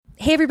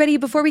Hey everybody,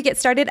 before we get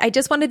started, I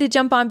just wanted to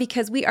jump on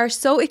because we are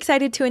so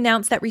excited to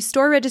announce that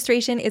Restore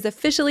registration is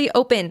officially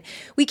open.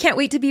 We can't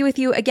wait to be with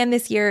you again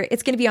this year.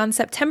 It's going to be on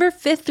September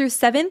 5th through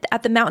 7th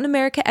at the Mountain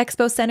America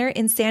Expo Center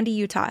in Sandy,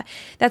 Utah.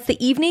 That's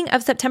the evening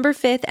of September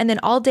 5th and then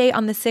all day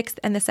on the 6th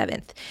and the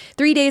 7th.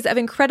 3 days of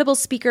incredible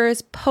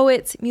speakers,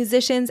 poets,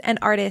 musicians, and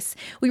artists.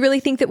 We really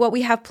think that what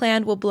we have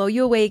planned will blow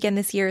you away again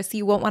this year, so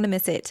you won't want to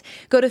miss it.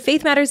 Go to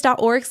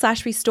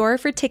faithmatters.org/restore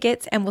for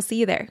tickets, and we'll see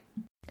you there.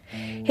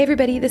 Hey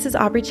everybody, this is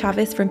Aubrey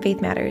Chavez from Faith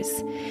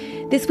Matters.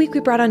 This week we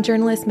brought on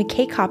journalist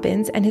McKay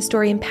Coppins and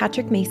historian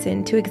Patrick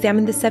Mason to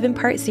examine the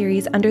 7-part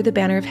series Under the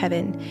Banner of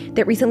Heaven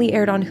that recently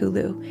aired on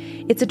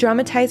Hulu. It's a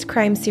dramatized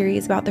crime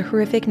series about the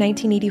horrific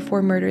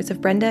 1984 murders of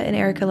Brenda and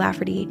Erica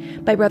Lafferty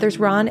by brothers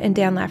Ron and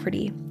Dan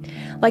Lafferty.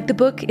 Like the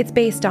book it's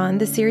based on,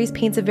 the series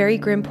paints a very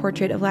grim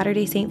portrait of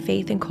Latter-day Saint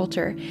faith and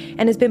culture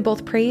and has been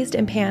both praised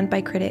and panned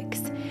by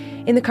critics.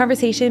 In the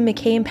conversation,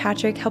 McKay and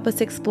Patrick help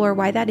us explore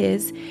why that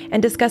is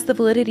and discuss the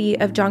validity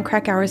of Jon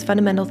Krakauer's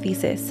fundamental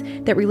thesis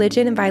that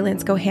religion and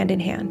violence go hand in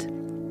hand.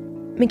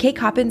 McKay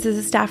Coppins is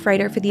a staff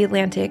writer for The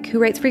Atlantic who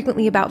writes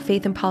frequently about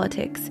faith and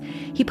politics.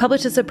 He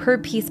published a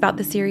superb piece about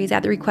the series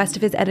at the request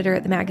of his editor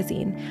at the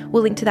magazine.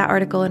 We'll link to that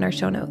article in our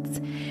show notes.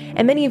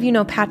 And many of you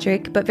know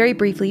Patrick, but very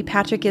briefly,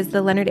 Patrick is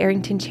the Leonard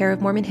Arrington Chair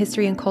of Mormon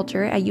History and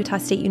Culture at Utah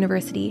State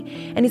University,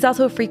 and he's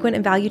also a frequent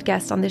and valued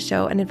guest on this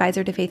show and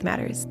advisor to Faith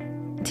Matters.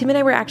 Tim and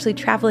I were actually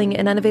traveling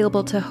and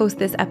unavailable to host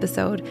this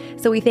episode,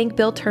 so we thank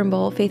Bill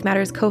Turnbull, Faith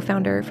Matters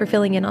co-founder, for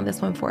filling in on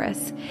this one for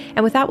us.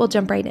 And with that, we'll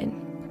jump right in.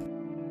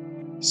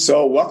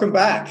 So welcome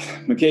back,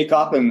 McKay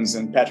Coppins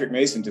and Patrick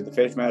Mason, to the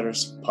Faith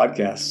Matters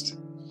podcast.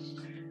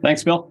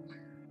 Thanks, Bill.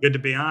 Good to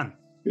be on.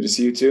 Good to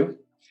see you too.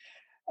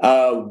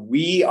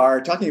 We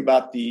are talking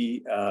about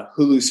the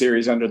Hulu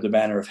series Under the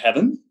Banner of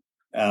Heaven.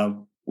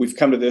 We've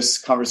come to this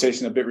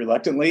conversation a bit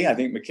reluctantly. I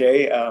think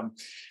McKay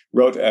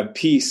wrote a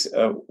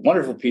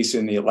wonderful piece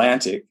in The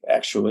Atlantic,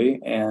 actually,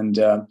 and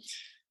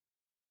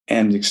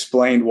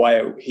explained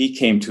why he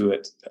came to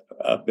it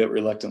a bit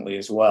reluctantly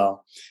as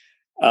well.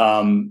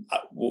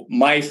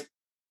 My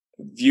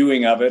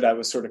viewing of it, I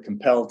was sort of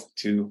compelled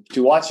to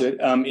watch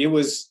it.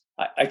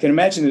 I can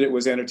imagine that it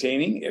was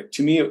entertaining.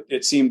 To me,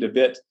 it seemed a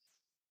bit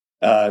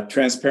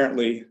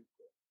transparently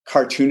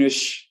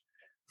cartoonish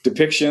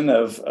depiction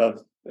of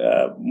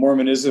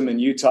Mormonism in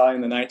Utah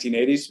in the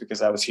 1980s,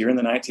 because I was here in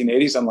the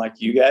 1980s.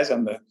 Unlike you guys,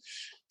 I'm the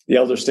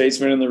elder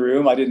statesman in the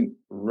room. I didn't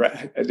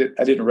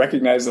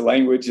recognize the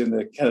language and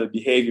the kind of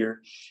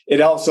behavior.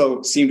 It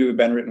also seemed to have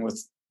been written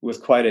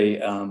with quite a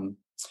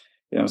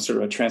sort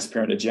of a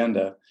transparent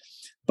agenda.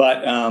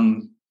 But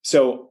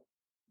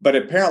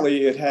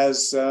apparently it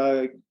has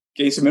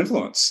gained some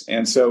influence,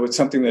 and so it's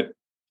something that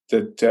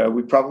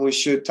we probably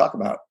should talk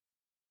about.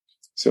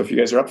 So if you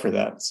guys are up for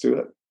that, let's do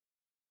it.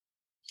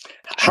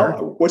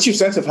 What's your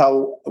sense of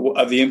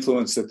the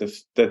influence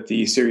that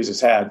the series has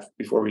had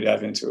before we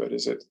dive into it?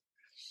 Is it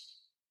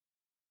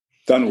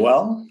done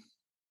well?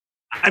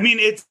 I mean,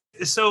 it's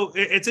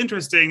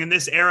interesting in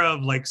this era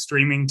of like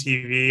streaming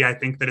TV. I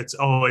think that it's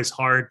always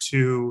hard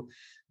to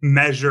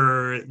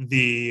measure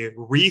the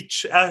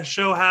reach a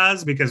show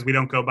has because we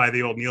don't go by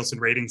the old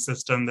Nielsen rating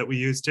system that we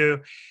used to.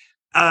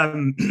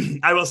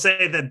 I will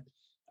say that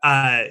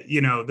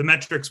the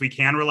metrics we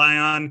can rely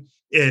on,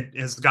 it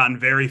has gotten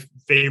very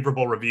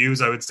favorable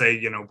reviews. I would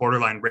say,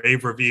 borderline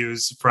rave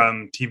reviews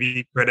from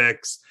TV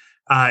critics.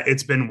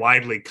 It's been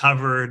widely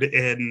covered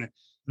in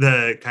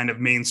the kind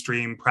of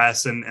mainstream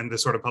press and the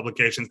sort of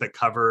publications that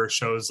cover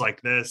shows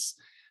like this.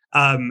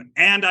 And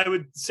I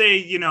would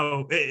say,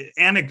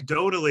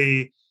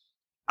 anecdotally,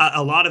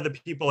 a lot of the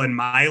people in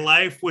my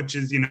life, which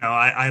is,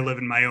 I live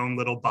in my own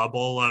little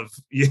bubble of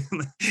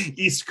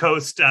East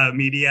Coast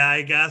media,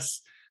 I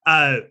guess.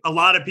 A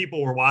lot of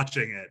people were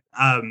watching it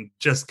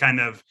just kind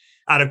of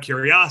out of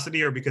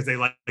curiosity or because they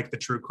like the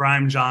true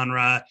crime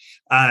genre.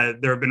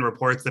 There have been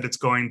reports that it's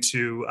going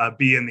to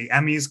be in the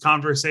Emmys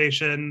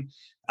conversation.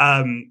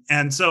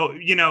 And so,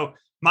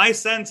 my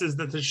sense is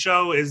that the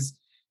show is,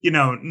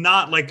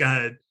 not like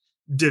a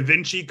Da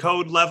Vinci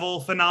Code level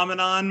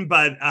phenomenon,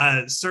 but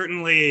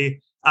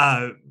certainly,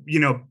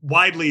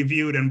 widely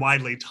viewed and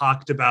widely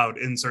talked about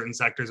in certain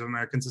sectors of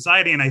American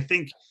society. And I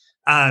think,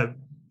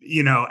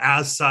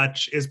 as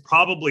such, is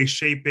probably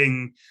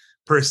shaping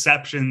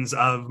perceptions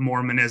of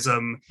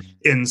Mormonism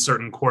in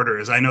certain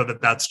quarters. I know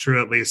that that's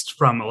true, at least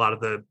from a lot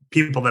of the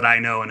people that I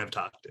know and have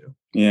talked to.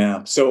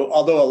 Yeah. So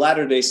although a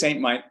Latter-day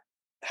Saint might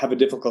have a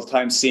difficult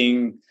time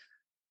seeing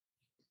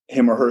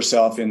him or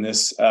herself in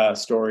this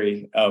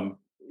story,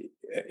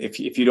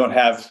 if you don't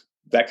have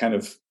that kind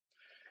of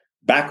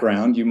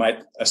background, you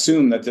might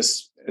assume that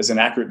this is an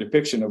accurate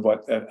depiction of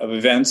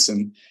events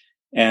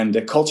and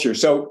the culture.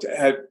 So,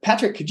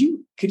 Patrick, could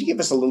you give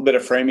us a little bit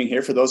of framing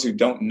here for those who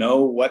don't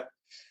know what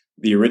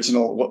the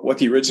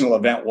original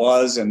event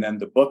was, and then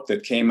the book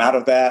that came out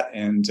of that,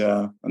 and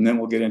then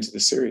we'll get into the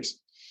series.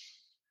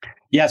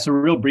 Yeah. So,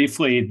 real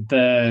briefly,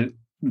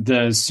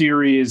 the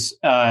series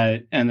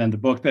and then the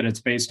book that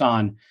it's based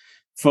on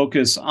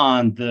focus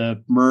on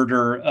the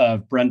murder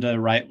of Brenda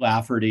Wright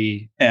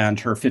Lafferty and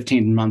her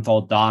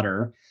 15-month-old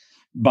daughter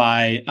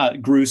by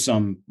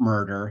gruesome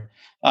murder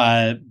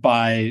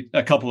by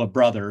a couple of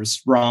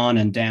brothers, Ron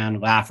and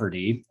Dan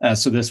Lafferty.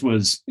 So this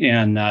was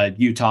in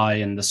Utah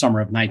in the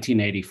summer of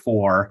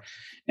 1984.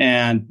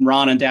 And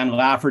Ron and Dan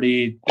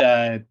Lafferty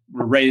were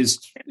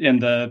raised in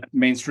the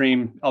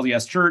mainstream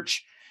LDS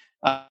church.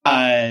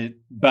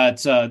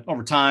 But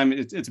over time,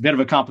 it's a bit of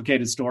a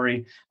complicated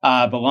story.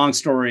 But long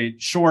story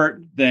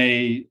short,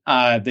 they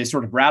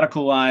sort of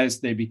radicalized.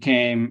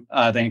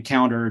 They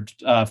encountered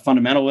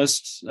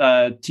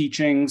fundamentalist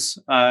teachings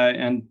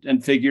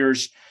and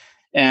figures,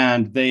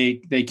 and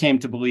they came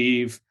to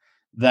believe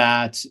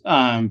that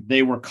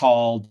they were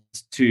called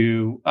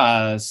to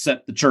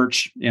set the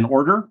church in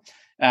order,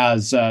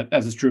 as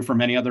is true for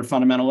many other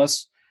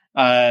fundamentalists.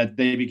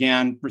 They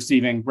began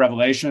receiving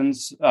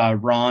revelations,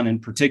 Ron in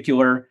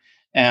particular,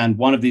 and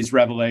one of these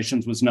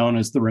revelations was known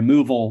as the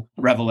removal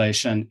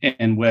revelation,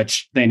 in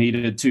which they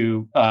needed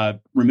to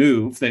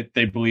remove,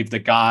 they believed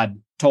that God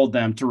told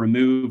them to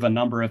remove a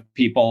number of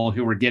people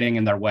who were getting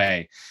in the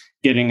way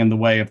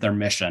of their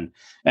mission.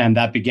 And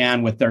that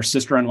began with their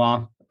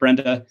sister-in-law,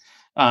 Brenda.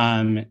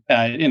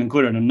 It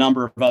included a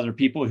number of other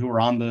people who were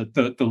on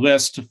the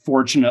list.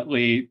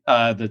 Fortunately,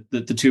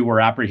 the two were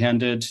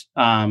apprehended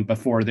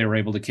before they were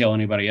able to kill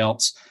anybody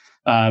else.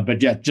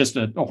 But yeah, just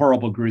a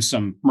horrible,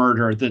 gruesome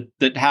murder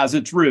that has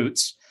its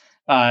roots.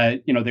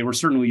 They were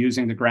certainly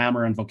using the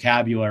grammar and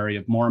vocabulary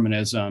of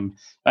Mormonism.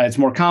 It's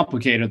more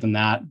complicated than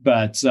that,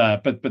 but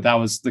that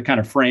was the kind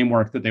of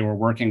framework that they were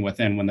working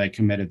within when they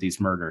committed these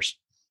murders.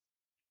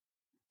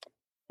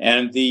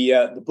 And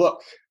the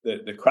book,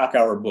 the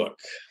Krakauer book.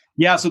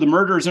 Yeah, so the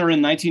murders are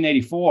in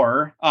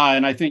 1984,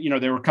 and I think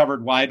they were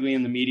covered widely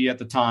in the media at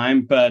the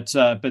time, but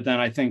then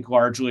I think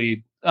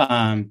largely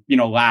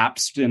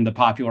lapsed in the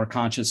popular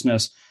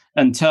consciousness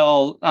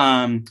until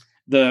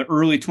the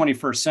early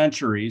 21st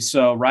century.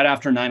 So right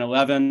after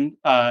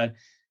 9/11,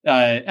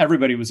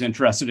 everybody was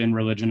interested in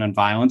religion and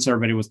violence.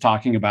 Everybody was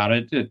talking about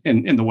it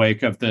in the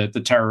wake of the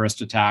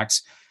terrorist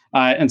attacks.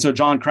 And so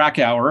John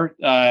Krakauer,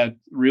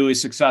 really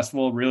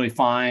successful, really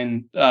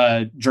fine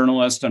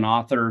journalist and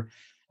author,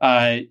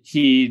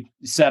 he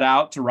set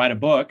out to write a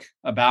book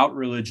about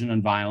religion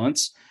and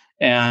violence.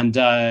 And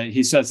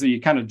he says that he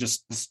kind of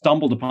just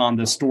stumbled upon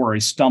this story,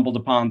 stumbled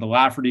upon the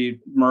Lafferty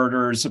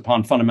murders,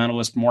 upon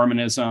fundamentalist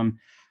Mormonism,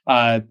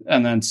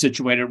 and then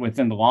situated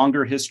within the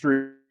longer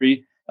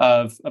history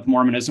of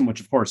Mormonism, which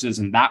of course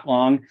isn't that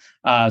long.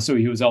 So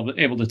he was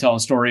able to tell a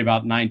story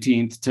about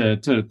 19th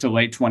to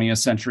late 20th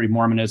century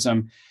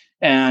Mormonism,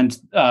 and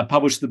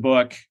published the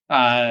book.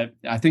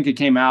 I think it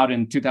came out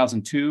in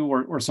 2002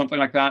 or something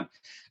like that.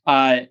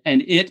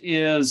 And it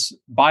is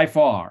by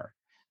far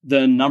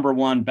the number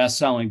one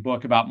best-selling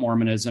book about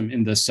Mormonism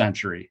in this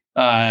century.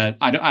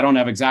 I don't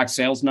have exact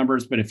sales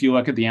numbers, but if you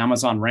look at the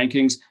Amazon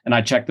rankings, and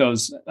I check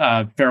those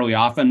fairly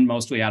often,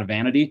 mostly out of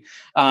vanity,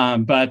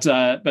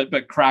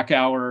 but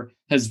Krakauer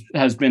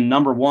has been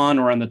number one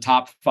or in the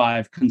top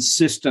 5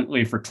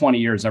 consistently for 20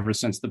 years, ever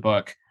since the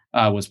book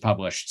was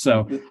published.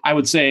 So I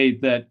would say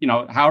that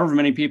however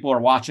many people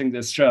are watching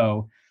this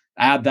show,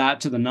 add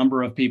that to the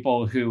number of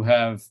people who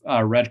have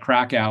read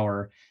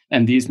Krakauer,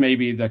 and these may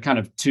be the kind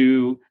of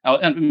two,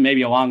 and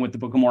maybe along with the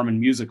Book of Mormon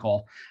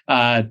musical,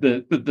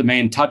 the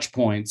main touch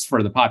points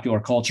for the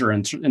popular culture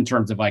in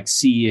terms of like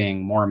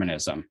seeing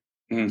Mormonism.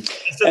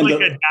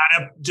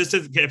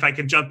 If I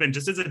could jump in,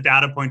 just as a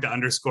data point to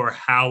underscore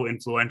how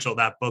influential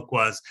that book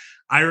was,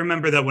 I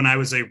remember that when I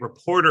was a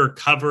reporter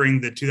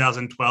covering the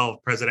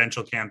 2012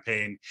 presidential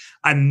campaign,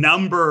 a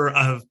number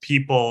of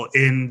people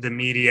in the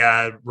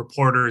media,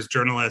 reporters,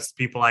 journalists,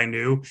 people I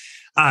knew,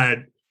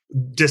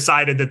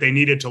 decided that they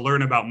needed to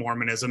learn about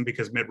Mormonism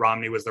because Mitt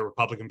Romney was the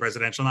Republican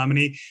presidential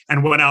nominee,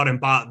 and went out and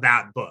bought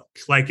that book.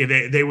 Like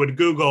they would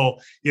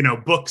Google,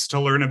 books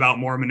to learn about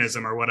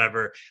Mormonism or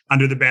whatever,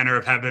 Under the Banner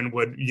of Heaven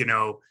would,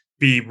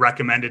 be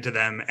recommended to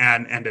them.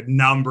 And a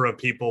number of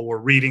people were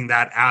reading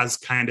that as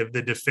kind of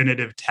the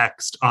definitive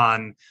text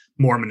on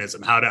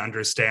Mormonism, how to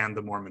understand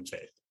the Mormon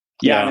faith.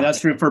 Yeah, I mean,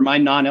 that's true for my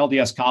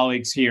non-LDS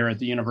colleagues here at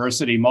the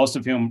university, most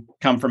of whom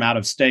come from out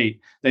of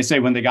state. They say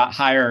when they got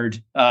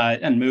hired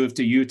and moved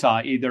to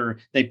Utah, either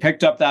they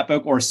picked up that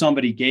book or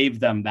somebody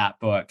gave them that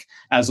book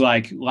as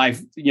like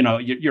life,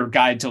 your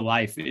guide to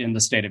life in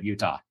the state of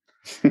Utah.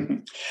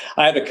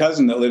 I have a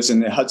cousin that lives in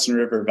the Hudson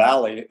River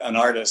Valley, an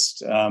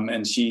artist,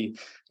 and she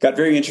got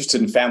very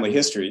interested in family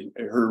history.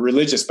 Her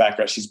religious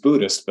background, she's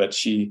Buddhist, but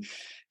she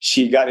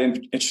got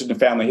interested in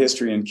family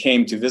history and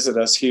came to visit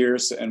us here,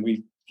 and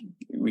we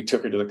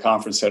took her to the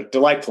conference. A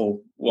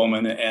delightful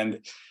woman, and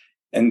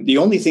the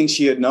only thing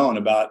she had known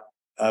about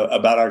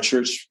our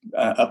church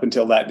up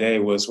until that day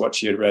was what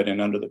she had read in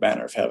Under the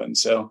Banner of Heaven.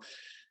 So,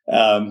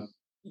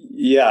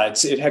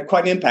 it had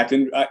quite an impact.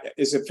 And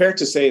is it fair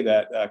to say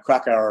that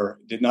Krakauer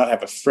did not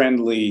have a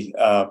friendly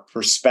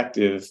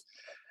perspective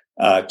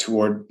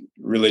toward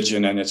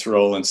religion and its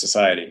role in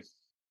society?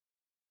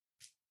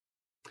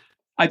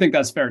 I think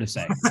that's fair to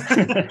say.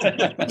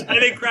 I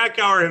think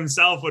Krakauer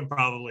himself would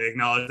probably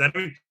acknowledge that. I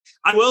mean,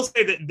 I will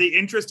say that the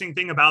interesting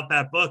thing about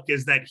that book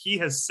is that he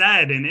has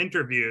said in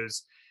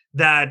interviews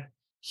that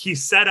he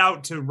set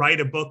out to write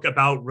a book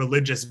about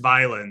religious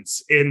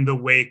violence in the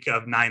wake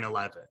of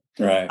 9/11.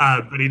 Right.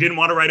 But he didn't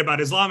want to write about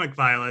Islamic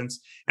violence.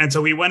 And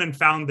so he went and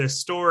found this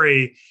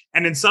story.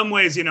 And in some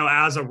ways,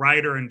 as a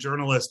writer and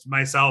journalist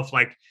myself,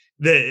 like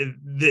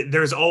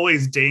there's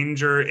always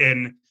danger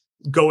in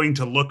going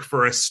to look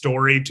for a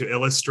story to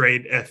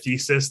illustrate a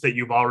thesis that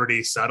you've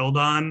already settled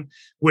on,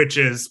 which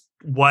is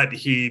what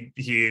he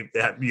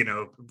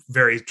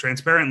very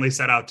transparently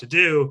set out to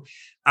do.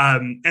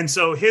 And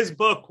so his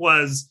book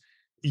was,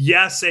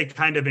 yes, a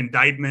kind of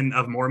indictment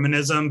of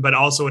Mormonism, but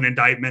also an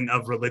indictment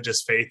of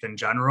religious faith in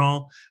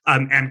general,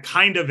 and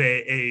kind of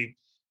a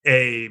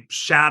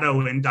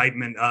shadow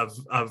indictment of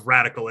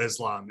radical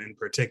Islam in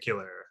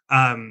particular.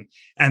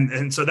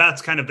 And so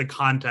that's kind of the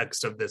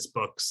context of this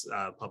book's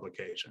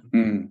publication.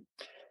 Mm.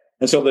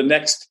 And so the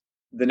next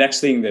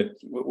thing that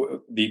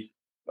the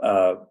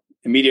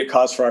immediate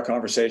cause for our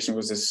conversation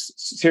was this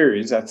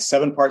series, that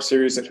 7-part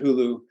series that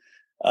Hulu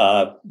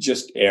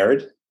just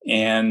aired,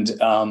 and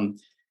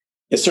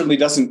it certainly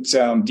doesn't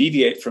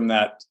deviate from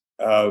that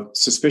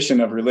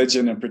suspicion of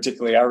religion, and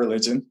particularly our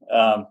religion.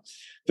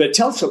 But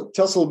tell us a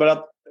little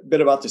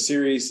bit about the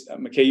series.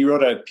 McKay, you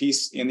wrote a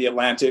piece in The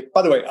Atlantic.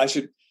 By the way, I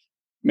should,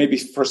 maybe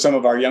for some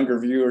of our younger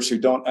viewers who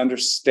don't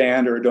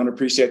understand or don't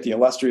appreciate the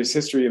illustrious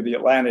history of The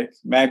Atlantic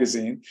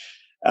magazine,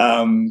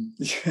 I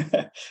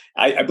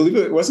believe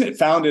it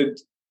founded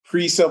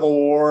pre-Civil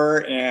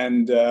War,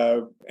 and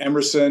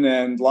Emerson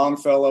and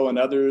Longfellow and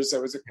others.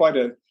 It has quite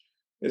a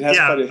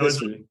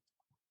history.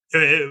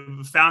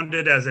 It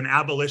founded as an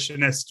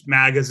abolitionist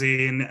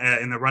magazine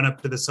in the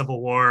run-up to the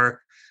Civil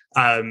War,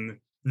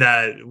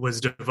 that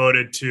was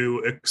devoted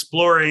to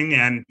exploring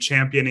and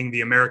championing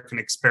the American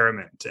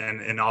experiment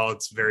and in all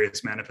its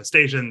various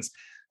manifestations.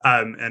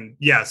 And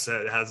yes,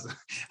 it has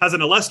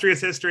an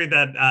illustrious history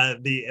that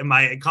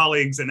my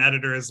colleagues and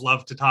editors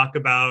love to talk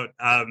about.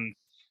 But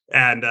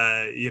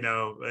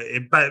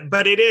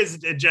it is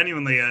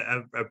genuinely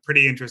a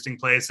pretty interesting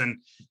place, and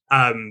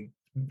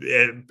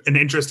an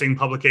interesting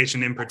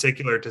publication in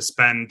particular to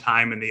spend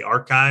time in the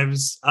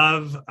archives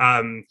of.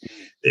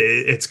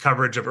 Its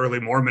coverage of early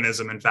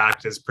Mormonism, in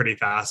fact, is pretty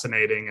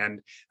fascinating,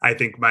 and I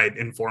think might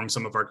inform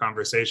some of our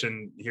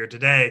conversation here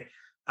today.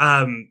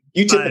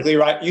 You typically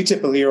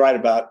write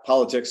about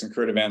politics and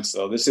current events,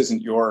 though. This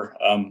isn't your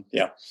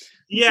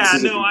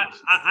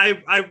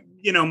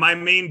my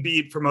main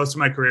beat for most of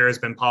my career has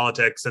been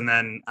politics, and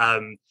then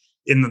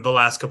in the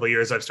last couple of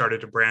years, I've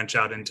started to branch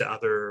out into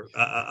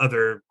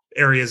other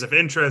areas of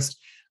interest.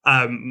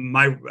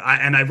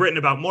 I've written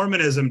about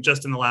Mormonism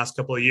just in the last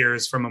couple of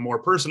years from a more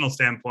personal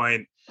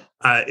standpoint,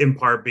 in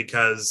part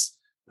because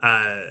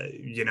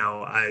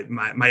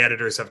my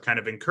editors have kind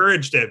of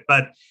encouraged it.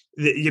 But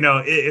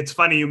it's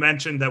funny you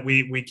mentioned that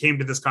we came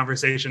to this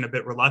conversation a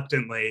bit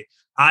reluctantly.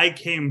 I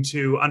came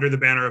to Under the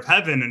Banner of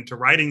Heaven and to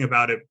writing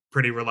about it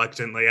pretty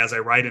reluctantly, as I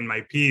write in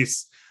my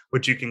piece,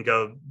 which you can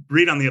go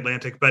read on The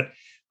Atlantic. But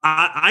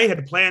I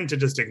had planned to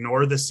just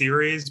ignore the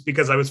series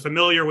because I was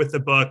familiar with the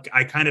book.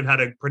 I kind of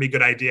had a pretty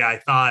good idea, I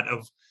thought,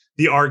 of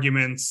the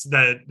arguments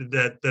that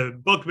the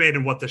book made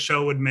and what the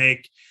show would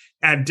make,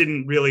 and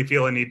didn't really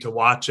feel a need to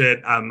watch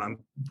it. I'm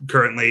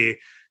currently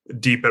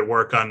deep at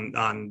work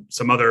on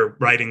some other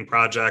writing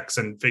projects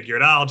and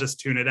figured I'll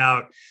just tune it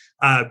out.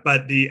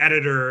 But the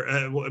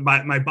editor,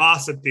 my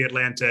boss at The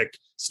Atlantic,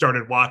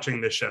 started watching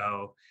the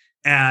show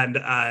and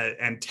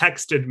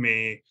texted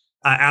me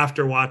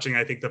after watching,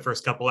 I think, the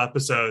first couple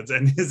episodes,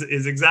 and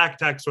his exact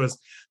text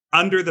was,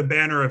 "Under the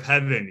Banner of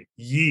Heaven,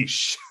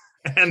 yeesh."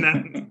 and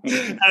then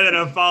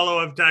a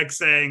follow-up text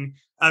saying,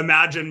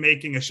 "Imagine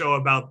making a show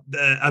about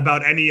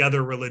any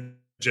other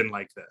religion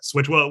like this,"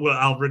 which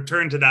I'll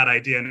return to that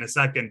idea in a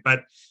second.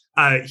 But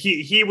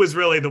he was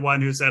really the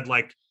one who said,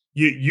 like,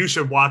 you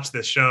should watch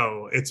this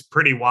show. It's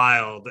pretty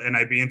wild, and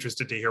I'd be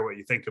interested to hear what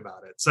you think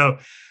about it. So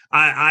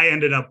I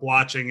ended up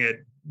watching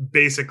it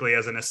basically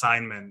as an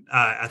assignment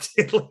at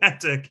The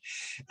Atlantic.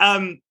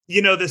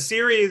 The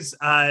series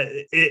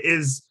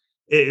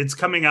it's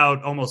coming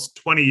out almost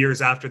 20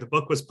 years after the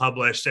book was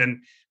published.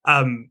 And,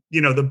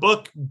 the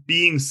book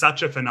being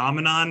such a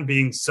phenomenon,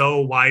 being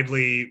so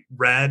widely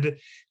read,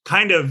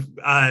 kind of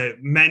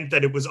meant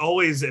that it was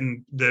always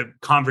in the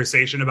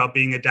conversation about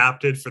being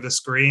adapted for the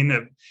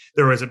screen.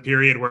 There was a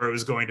period where it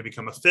was going to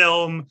become a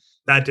film.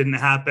 That didn't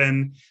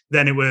happen.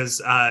 Then it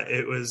was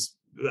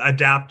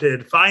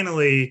adapted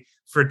finally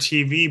for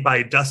TV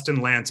by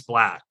Dustin Lance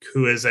Black,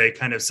 who is a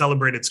kind of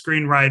celebrated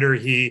screenwriter.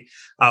 He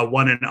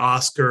won an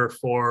Oscar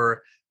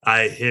for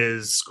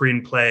his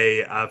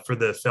screenplay for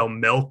the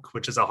film Milk,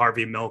 which is a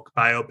Harvey Milk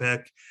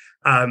biopic.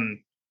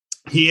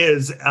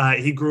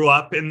 He grew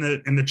up in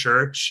the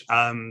church.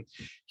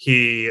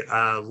 He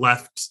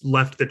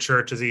left the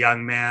church as a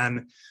young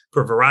man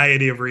for a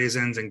variety of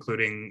reasons,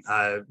 including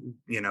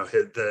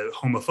the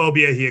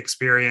homophobia he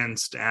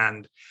experienced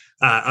and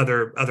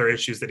other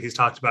issues that he's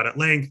talked about at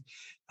length.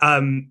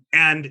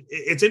 And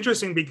it's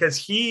interesting because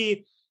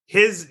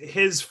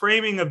his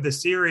framing of the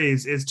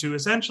series is to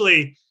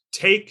essentially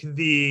take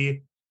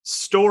the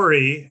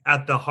story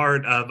at the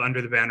heart of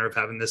Under the Banner of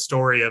Heaven, the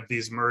story of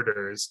these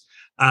murders,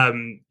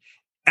 and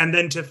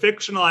then to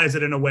fictionalize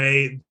it in a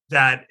way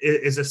that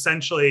is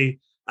essentially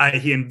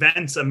he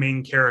invents a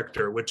main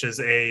character, which is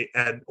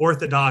an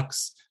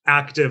Orthodox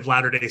active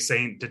Latter-day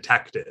Saint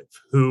detective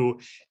who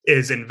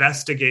is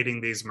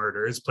investigating these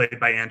murders, played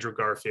by Andrew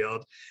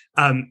Garfield,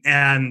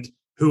 and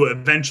who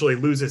eventually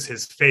loses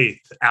his faith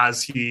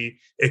as he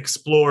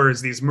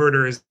explores these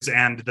murders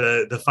and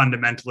the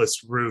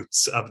fundamentalist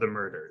roots of the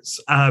murders.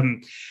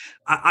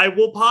 I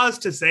will pause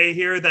to say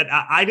here that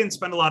I didn't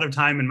spend a lot of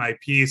time in my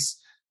piece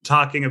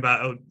talking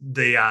about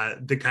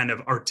the kind of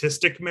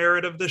artistic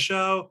merit of the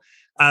show,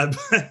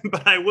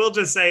 but I will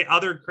just say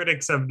other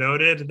critics have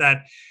noted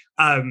that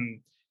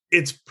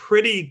it's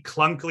pretty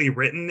clunkily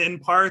written in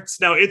parts.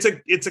 Now it's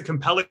a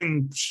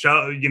compelling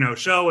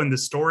show, and the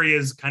story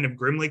is kind of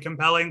grimly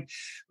compelling,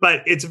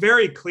 but it's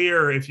very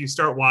clear if you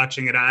start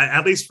watching it,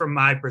 at least from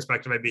my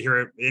perspective, I'd be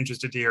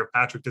interested to hear if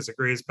Patrick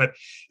disagrees, but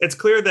it's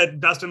clear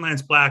that Dustin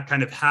Lance Black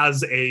kind of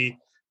has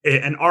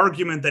an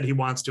argument that he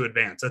wants to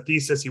advance, a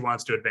thesis he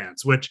wants to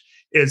advance, which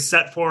is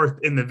set forth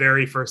in the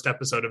very first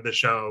episode of the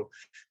show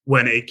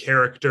when a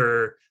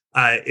character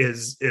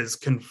is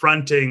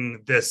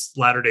confronting this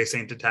Latter-day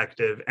Saint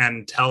detective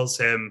and tells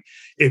him,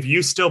 if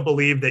you still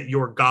believe that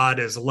your God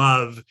is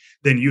love,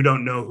 then you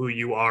don't know who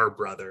you are,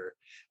 brother.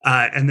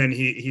 And then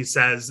he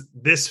says,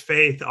 this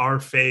faith,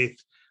 our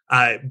faith,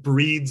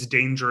 breeds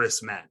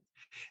dangerous men.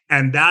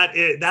 And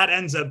that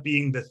ends up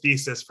being the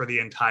thesis for the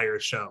entire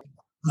show.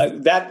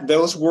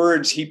 Those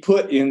words he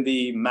put in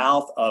the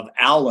mouth of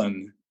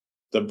Alan,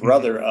 the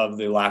brother of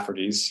the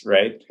Laffertys,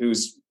 right,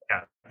 whose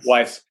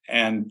wife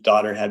and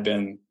daughter had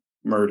been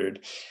murdered.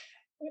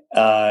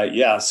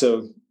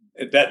 So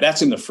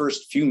that's in the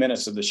first few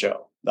minutes of the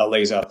show. That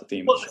lays out the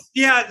theme. Well,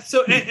 yeah.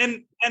 So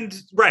and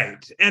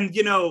right, and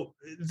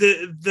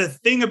the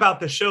thing about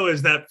the show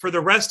is that for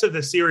the rest of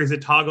the series,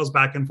 it toggles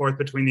back and forth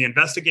between the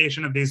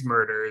investigation of these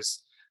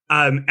murders,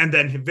 and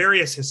then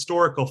various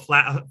historical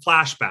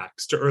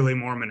flashbacks to early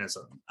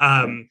Mormonism,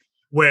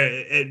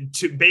 where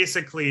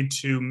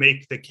to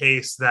make the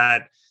case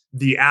that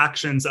the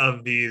actions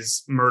of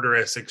these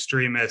murderous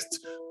extremists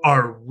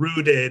are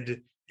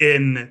rooted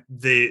in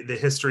the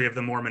history of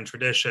the Mormon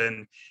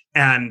tradition.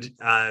 And,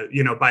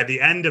 by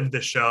the end of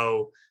the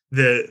show,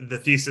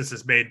 the thesis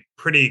is made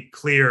pretty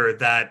clear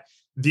that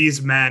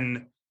these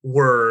men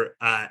were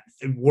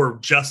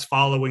just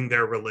following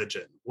their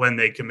religion when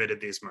they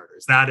committed these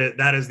murders.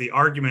 That is the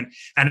argument.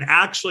 And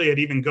actually, it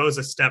even goes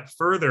a step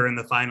further in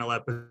the final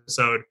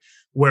episode,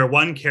 where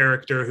one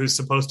character who's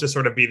supposed to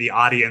sort of be the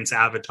audience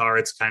avatar,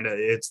 it's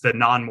the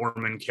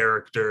non-Mormon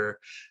character,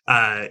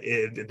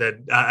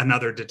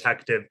 another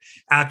detective,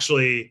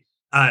 actually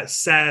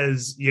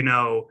says,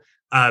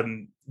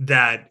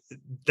 that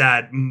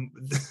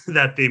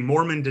the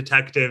Mormon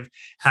detective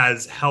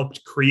has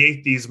helped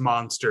create these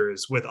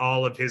monsters with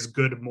all of his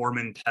good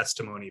Mormon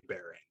testimony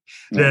bearing.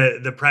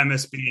 Mm. The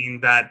premise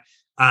being that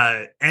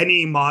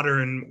any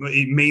modern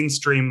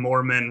mainstream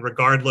Mormon,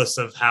 regardless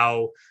of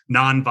how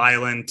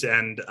nonviolent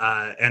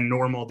and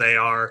normal they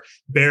are,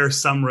 bear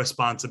some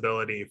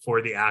responsibility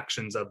for the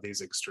actions of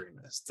these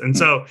extremists. And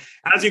so,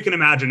 as you can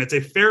imagine, it's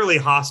a fairly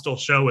hostile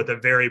show with a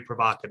very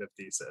provocative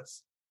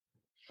thesis.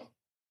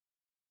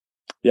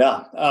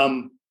 Yeah.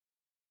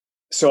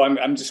 So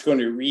I'm just going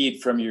to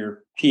read from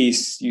your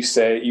piece.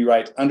 You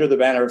write, Under the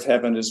Banner of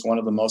Heaven is one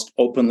of the most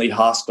openly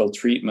hostile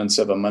treatments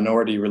of a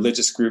minority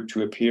religious group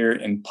to appear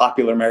in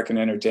popular American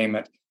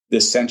entertainment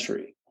this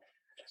century.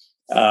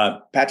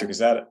 Patrick,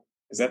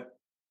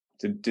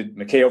 did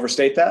McKay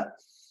overstate that?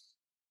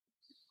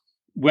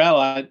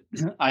 Well,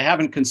 I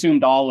haven't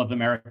consumed all of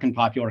American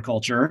popular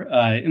culture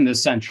in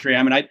this century.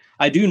 I mean,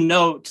 I do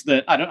note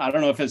that I don't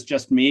know if it's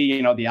just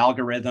me, the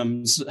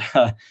algorithms,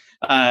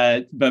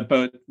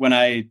 but when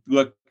I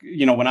look,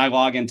 when I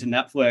log into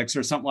Netflix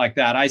or something like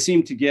that, I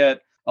seem to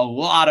get a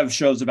lot of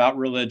shows about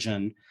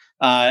religion,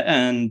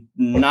 and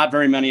not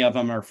very many of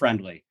them are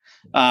friendly.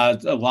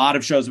 A lot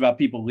of shows about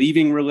people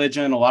leaving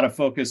religion, a lot of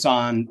focus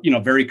on,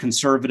 very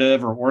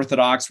conservative or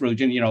Orthodox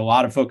religion, a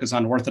lot of focus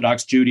on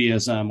Orthodox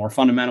Judaism or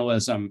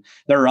fundamentalism.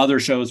 There are other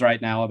shows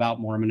right now about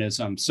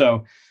Mormonism.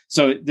 So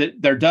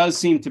there does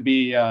seem to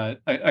be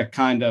a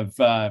kind of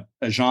a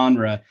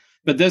genre,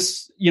 but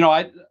this,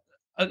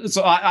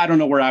 I don't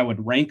know where I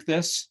would rank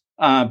this,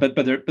 but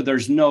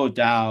there's no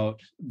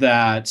doubt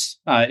that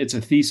it's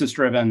a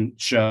thesis-driven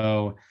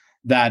show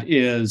that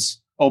is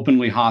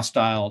openly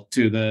hostile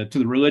to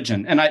the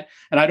religion. And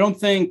I don't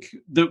think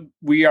that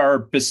we are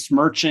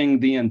besmirching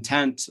the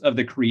intent of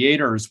the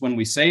creators when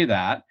we say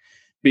that,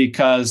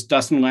 because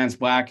Dustin Lance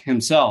Black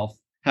himself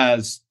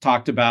has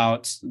talked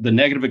about the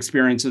negative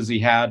experiences he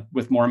had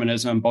with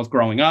Mormonism, both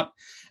growing up,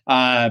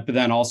 but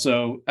then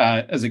also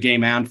as a gay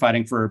man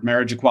fighting for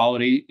marriage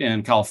equality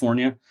in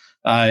California.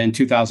 in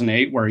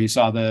 2008, where he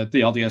saw the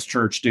LDS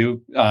Church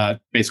do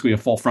basically a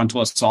full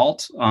frontal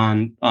assault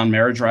on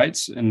marriage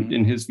rights,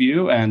 in his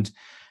view, and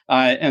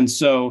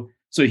so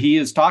he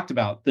has talked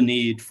about the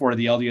need for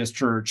the LDS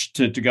Church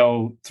to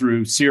go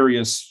through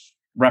serious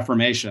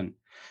reformation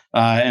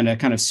and a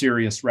kind of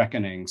serious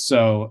reckoning.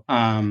 So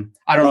I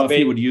don't know if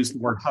he would use the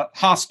word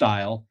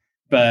hostile,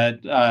 but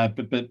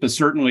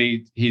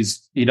certainly he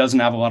doesn't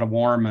have a lot of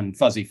warm and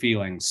fuzzy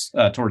feelings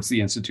towards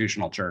the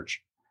institutional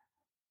church.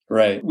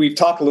 Right. We've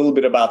talked a little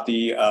bit about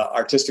the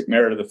artistic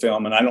merit of the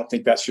film, and I don't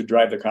think that should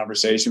drive the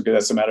conversation because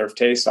that's a matter of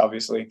taste,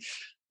 obviously.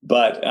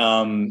 But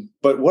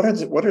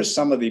what are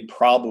some of the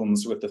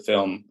problems with the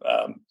film?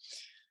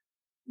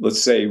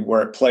 Let's say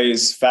where it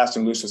plays fast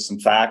and loose with some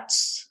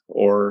facts,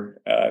 or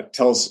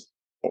tells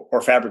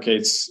or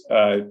fabricates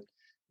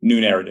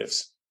new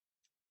narratives.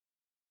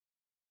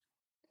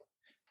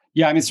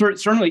 Yeah, I mean,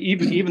 certainly,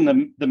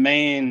 even the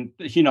main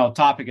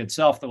topic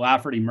itself, the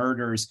Lafferty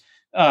murders.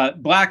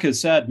 Black has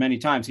said many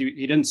times he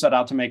didn't set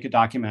out to make a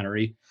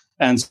documentary,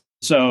 and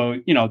so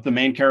the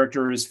main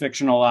character is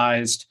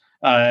fictionalized.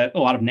 A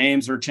lot of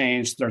names are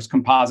changed. There's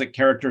composite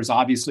characters.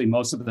 Obviously,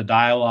 most of the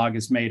dialogue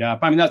is made up.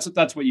 I mean,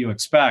 that's what you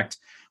expect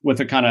with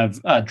a kind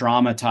of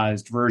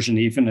dramatized version,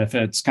 even if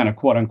it's kind of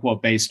quote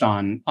unquote based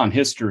on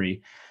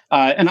history.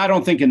 And I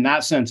don't think in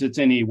that sense it's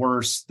any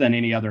worse than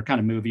any other kind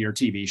of movie or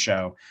TV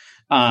show.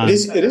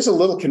 It is a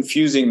little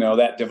confusing, though,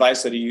 that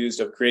device that he used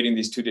of creating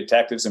these two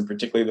detectives, and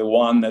particularly the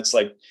one that's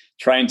like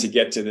trying to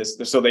get to this.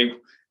 So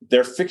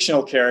they're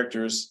fictional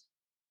characters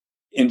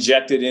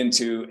injected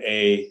into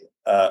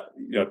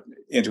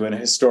into an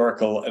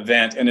historical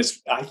event. And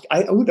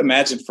I would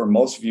imagine for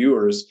most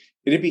viewers,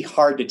 it'd be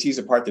hard to tease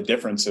apart the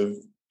difference of,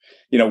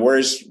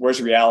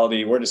 where's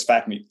reality? Where does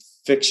fact meet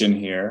fiction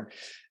here?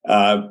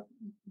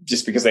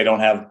 Just because they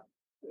don't have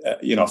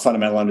a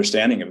fundamental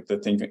understanding of the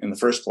thing in the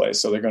first place.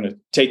 So they're going to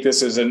take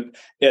this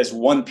as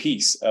one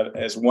piece,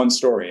 as one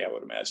story, I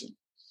would imagine.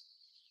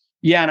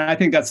 Yeah. And I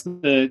think that's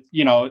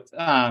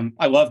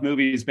I love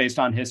movies based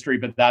on history,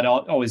 but that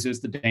always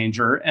is the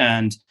danger.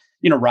 And,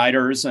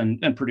 writers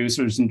and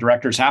producers and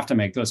directors have to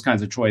make those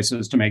kinds of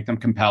choices to make them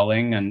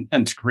compelling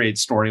and to create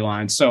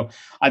storylines. So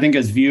I think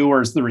as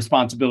viewers, the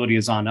responsibility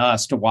is on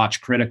us to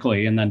watch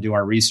critically and then do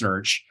our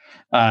research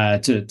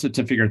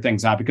to figure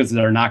things out, because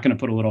they're not going to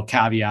put a little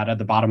caveat at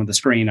the bottom of the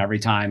screen every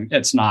time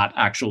it's not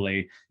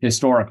actually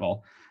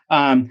historical.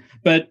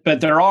 But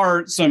there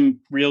are some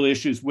real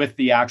issues with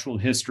the actual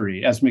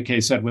history, as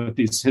McKay said, with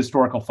these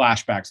historical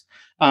flashbacks.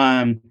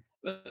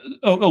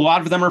 A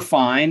lot of them are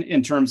fine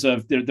in terms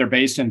of they're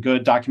based in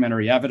good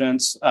documentary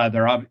evidence.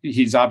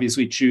 He's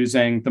obviously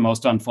choosing the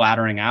most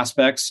unflattering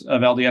aspects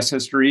of LDS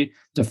history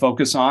to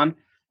focus on.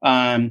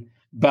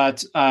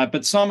 But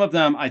some of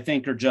them I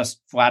think are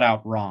just flat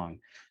out wrong.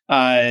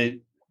 There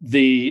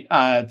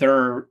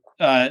are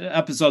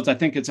episodes, I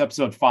think it's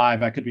episode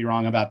 5, I could be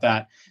wrong about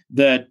that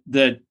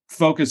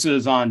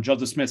focuses on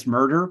Joseph Smith's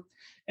murder.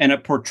 And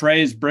it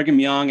portrays Brigham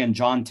Young and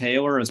John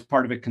Taylor as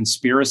part of a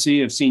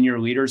conspiracy of senior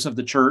leaders of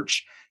the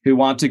church who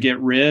want to get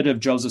rid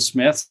of Joseph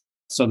Smith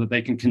so that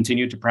they can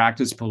continue to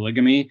practice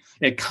polygamy.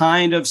 It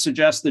kind of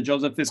suggests that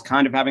Joseph is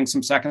kind of having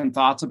some second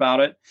thoughts about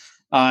it.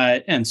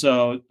 And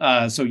so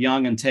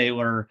Young and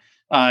Taylor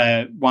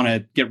want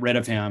to get rid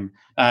of him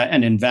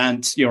and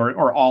invent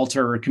or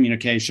alter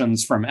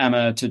communications from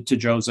Emma to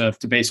Joseph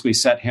to basically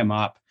set him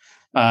up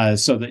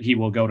so that he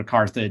will go to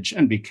Carthage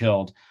and be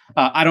killed.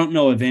 I don't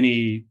know of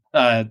any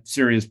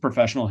serious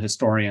professional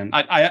historian.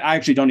 I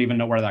actually don't even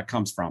know where that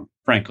comes from,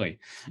 frankly.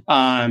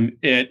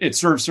 It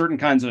serves certain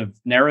kinds of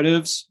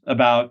narratives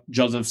about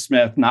Joseph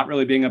Smith not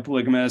really being a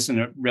polygamist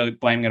and really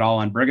blaming it all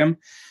on Brigham.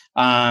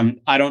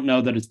 I don't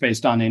know that it's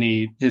based on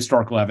any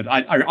historical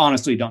evidence. I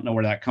honestly don't know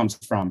where that comes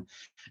from.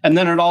 And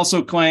then it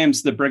also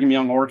claims that Brigham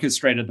Young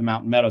orchestrated the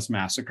Mountain Meadows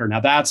massacre. Now,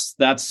 that's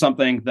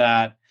something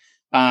that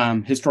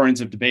historians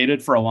have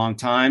debated for a long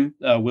time.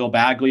 Will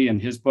Bagley, in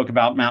his book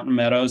about Mountain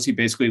Meadows, he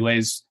basically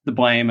lays the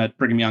blame at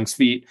Brigham Young's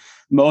feet.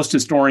 Most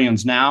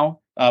historians now,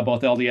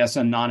 both LDS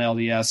and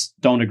non-LDS,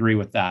 don't agree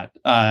with that.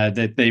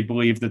 That they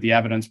believe that the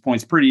evidence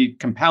points pretty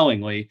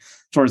compellingly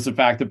towards the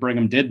fact that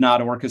Brigham did not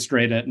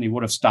orchestrate it, and he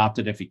would have stopped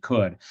it if he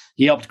could.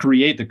 He helped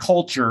create the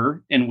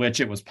culture in which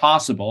it was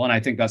possible, and I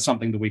think that's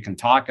something that we can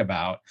talk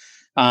about.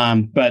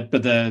 But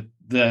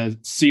the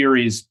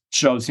series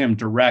shows him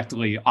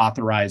directly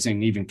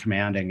authorizing, even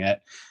commanding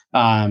it.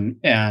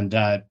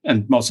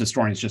 And most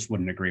historians just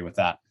wouldn't agree with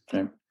that.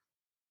 Okay.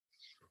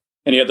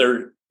 Any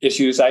other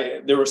issues?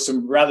 There were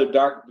some rather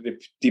dark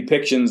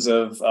depictions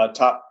of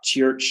top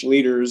church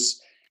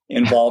leaders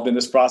involved in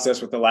this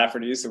process with the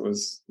Laffertys. It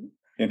was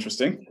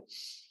interesting.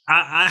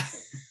 I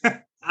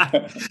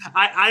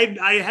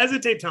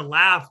hesitate to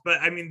laugh, but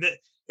I mean,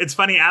 it's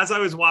funny, as I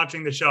was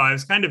watching the show, I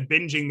was kind of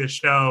binging the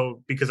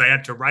show because I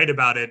had to write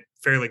about it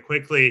fairly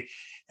quickly.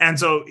 And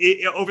so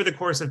over the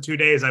course of 2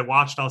 days, I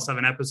watched all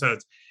 7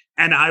 episodes,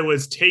 and I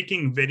was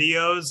taking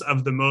videos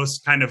of the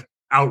most kind of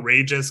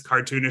outrageous,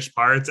 cartoonish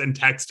parts and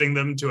texting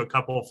them to a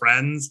couple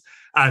friends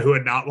who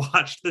had not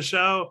watched the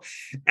show,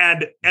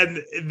 and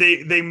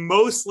they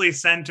mostly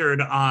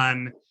centered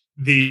on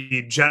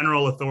the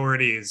general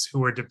authorities who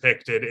were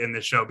depicted in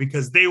the show,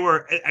 because they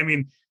were, I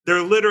mean,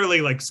 they're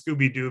literally like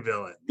Scooby-Doo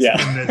villains. Yeah.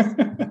 In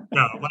this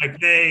show. Like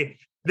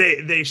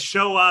they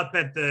show up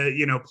at the,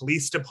 you know,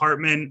 police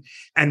department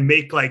and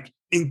make like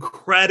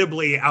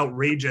incredibly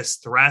outrageous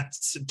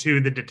threats to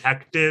the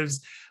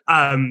detectives,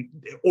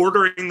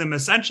 ordering them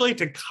essentially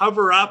to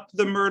cover up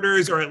the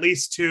murders, or at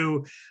least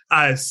to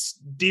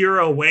steer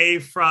away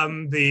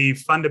from the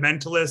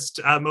fundamentalist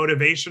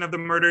motivation of the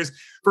murders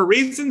for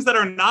reasons that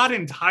are not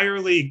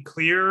entirely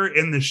clear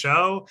in the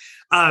show.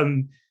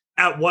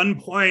 At one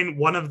point,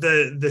 one of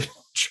the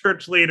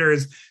church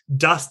leaders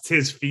dusts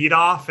his feet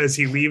off as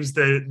he leaves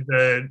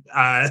the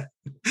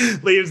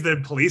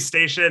police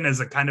station as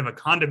a kind of a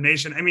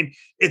condemnation. I mean,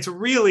 it's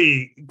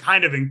really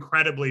kind of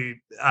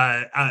incredibly,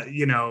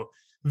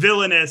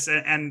 villainous,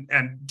 and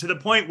to the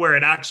point where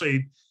it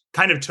actually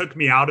kind of took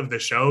me out of the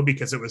show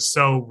because it was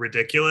so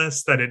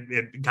ridiculous that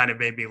it kind of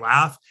made me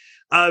laugh.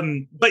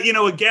 But you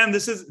know, again,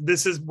 this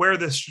is where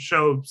this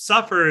show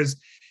suffers.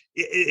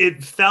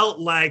 It felt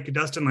like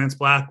Dustin Lance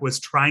Black was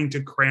trying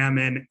to cram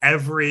in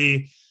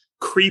every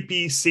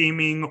creepy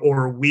seeming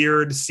or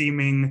weird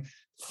seeming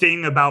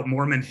thing about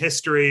Mormon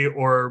history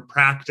or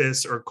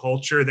practice or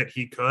culture that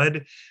he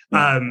could,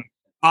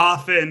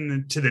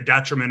 often to the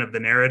detriment of the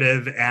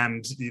narrative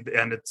and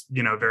its,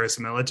 you know,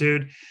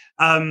 verisimilitude.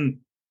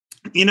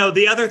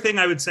 The other thing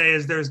I would say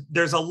is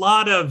there's a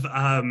lot of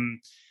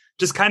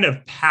just kind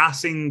of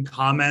passing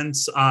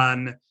comments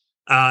on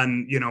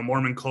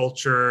Mormon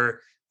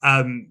culture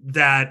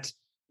that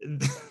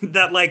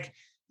like,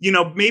 you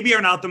know, maybe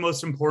are not the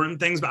most important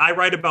things, but I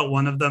write about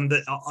one of them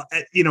that,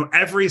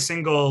 every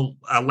single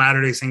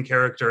Latter-day Saint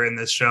character in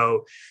this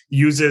show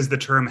uses the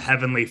term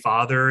Heavenly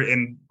Father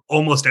in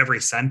almost every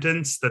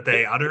sentence that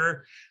they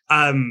utter.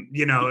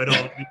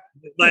 It'll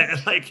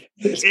like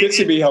it gets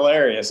to be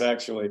hilarious,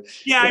 actually.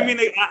 Yeah. I mean,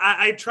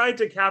 I tried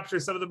to capture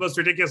some of the most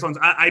ridiculous ones.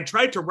 I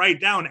tried to write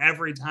down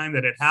every time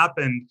that it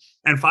happened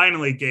and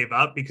finally gave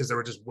up because there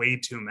were just way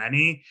too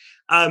many.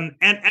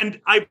 And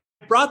I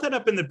brought that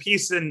up in the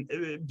piece, and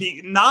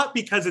not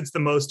because it's the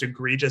most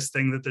egregious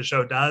thing that the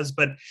show does,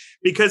 but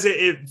because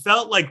it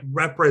felt like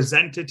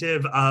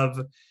representative of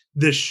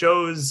the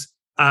show's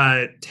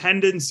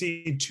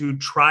tendency to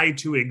try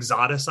to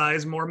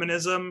exoticize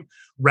Mormonism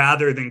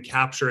rather than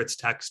capture its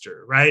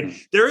texture, right?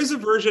 There is a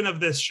version of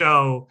this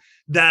show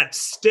that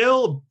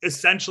still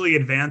essentially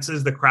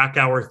advances the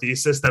Krakauer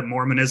thesis that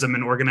Mormonism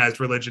and organized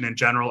religion in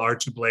general are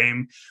to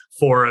blame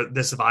for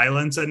this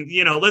violence. And,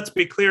 you know, let's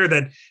be clear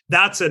that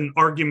that's an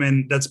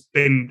argument that's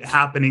been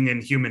happening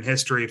in human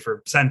history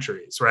for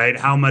centuries, right?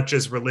 How much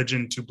is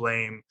religion to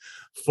blame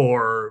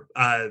for,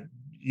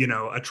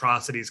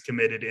 atrocities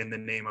committed in the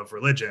name of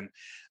religion?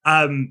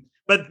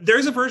 But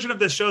there's a version of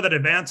this show that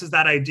advances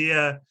that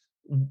idea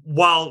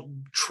while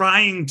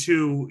trying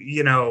to,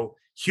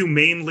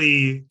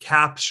 humanely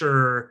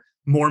capture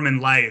Mormon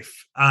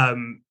life.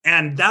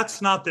 And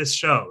that's not this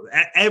show.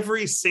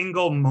 Every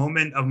single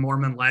moment of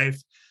Mormon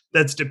life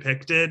that's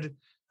depicted,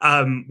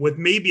 with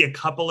maybe a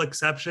couple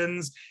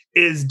exceptions,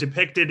 is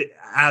depicted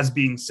as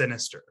being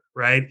sinister,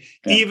 right?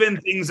 Yeah.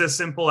 Even things as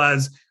simple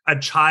as a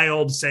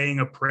child saying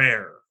a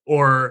prayer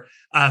or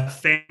a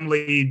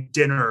family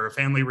dinner or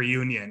family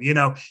reunion,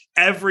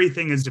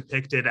 everything is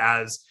depicted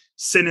as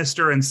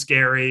sinister and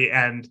scary,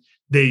 and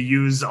they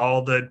use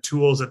all the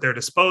tools at their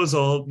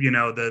disposal,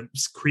 the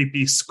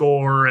creepy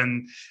score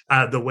and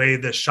the way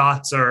the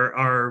shots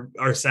are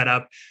set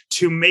up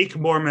to make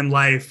Mormon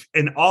life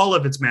in all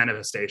of its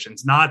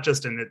manifestations, not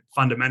just in the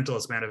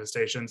fundamentalist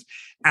manifestations,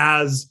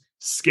 as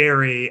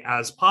scary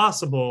as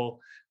possible.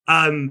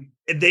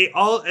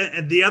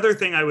 The other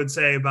thing I would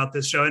say about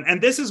this show,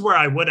 and this is where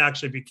I would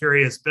actually be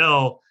curious,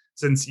 Bill,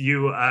 since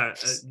you,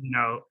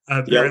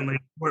 apparently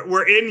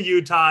we're in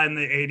Utah in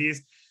the 80s,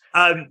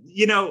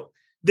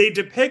 they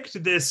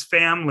depict this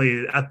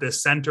family at the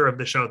center of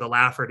the show, the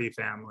Lafferty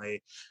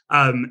family,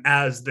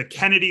 as the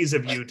Kennedys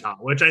of Utah,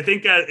 which I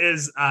think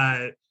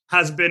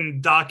has been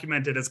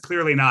documented as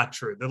clearly not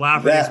true. The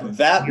Laffertys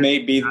that may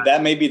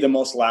be the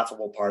most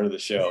laughable part of the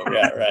show.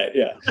 Yeah, right.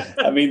 Yeah,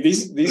 I mean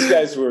these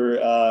guys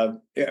were.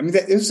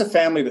 It was a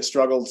family that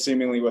struggled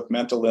seemingly with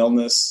mental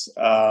illness,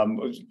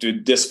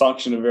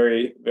 dysfunction of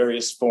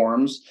various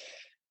forms,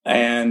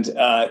 and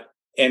I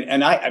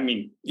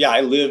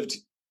lived.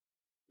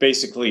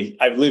 Basically,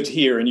 I've lived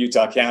here in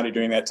Utah County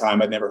during that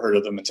time. I'd never heard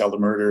of them until the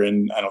murder,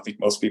 and I don't think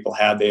most people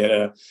had. They had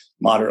a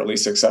moderately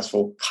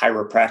successful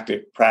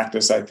chiropractic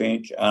practice, I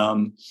think.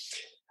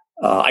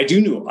 I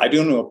do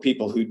know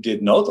people who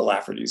did know the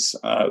Laffertys.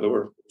 That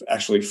were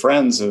actually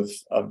friends of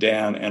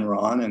Dan and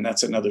Ron, and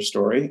that's another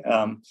story.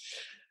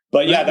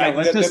 But yeah,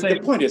 the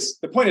point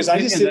is, I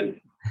just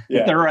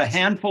there are a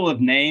handful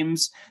of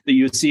names that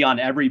you see on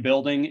every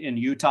building in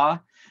Utah.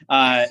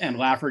 And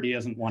Lafferty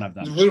isn't one of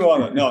them.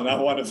 No,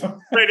 not one of them.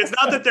 Right. It's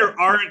not that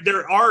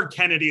there are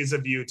Kennedys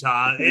of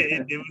Utah.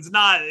 It's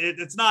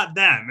not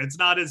them. It's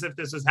not as if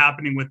this was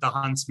happening with the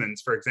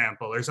Huntsmans, for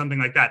example, or something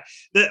like that.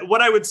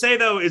 What I would say,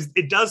 though, is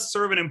it does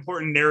serve an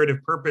important narrative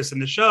purpose in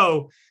the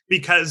show,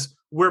 because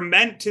we're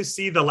meant to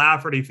see the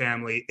Lafferty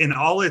family in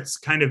all its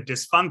kind of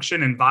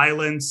dysfunction and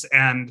violence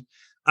and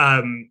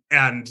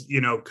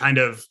kind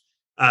of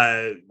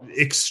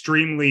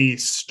extremely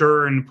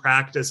stern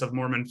practice of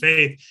Mormon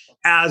faith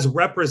as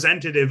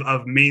representative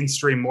of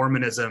mainstream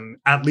Mormonism,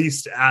 at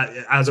least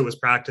as it was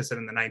practiced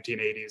in the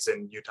 1980s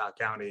in Utah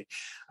County.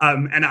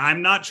 And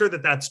I'm not sure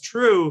that that's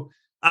true,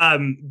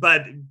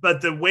 but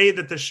the way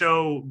that the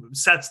show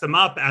sets them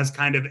up as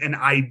kind of an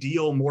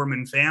ideal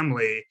Mormon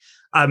family,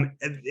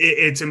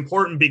 it's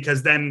important,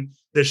 because then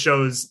the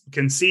show's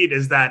conceit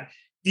is that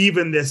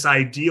even this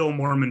ideal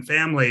Mormon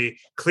family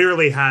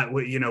clearly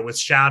was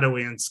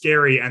shadowy and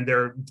scary, and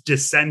their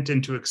descent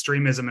into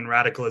extremism and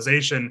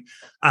radicalization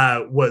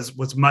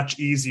was much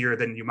easier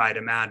than you might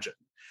imagine.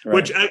 Right.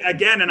 Which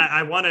again, and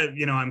I want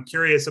to, I'm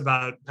curious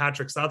about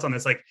Patrick's thoughts on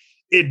this. Like,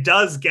 it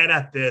does get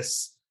at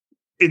this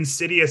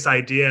insidious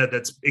idea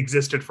that's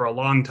existed for a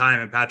long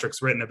time, and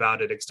Patrick's written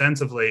about it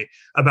extensively,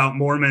 about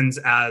Mormons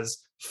as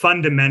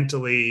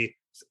fundamentally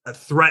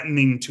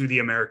threatening to the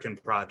American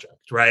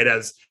project, right?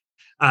 As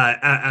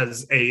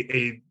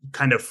a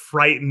kind of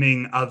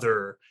frightening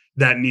other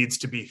that needs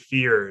to be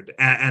feared.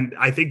 And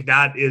I think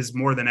that is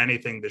more than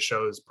anything the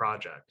show's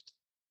project.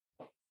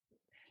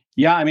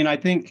 Yeah, I mean, I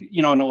think,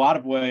 in a lot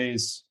of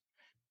ways,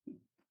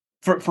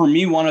 for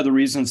me, one of the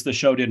reasons the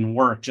show didn't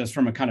work, just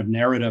from a kind of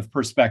narrative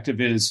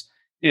perspective, is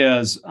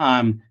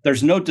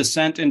there's no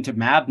descent into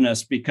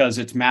madness, because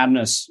it's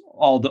madness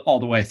all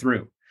the way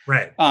through.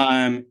 Right.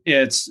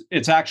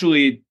 It's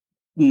actually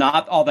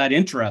not all that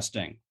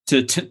interesting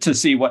to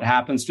see what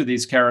happens to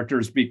these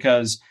characters,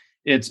 because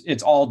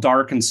it's all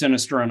dark and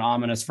sinister and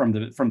ominous from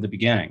the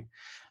beginning.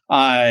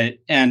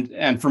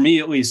 And for me,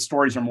 at least,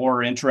 stories are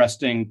more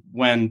interesting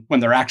when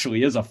there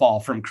actually is a fall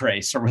from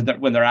grace, or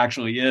when there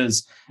actually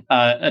is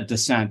a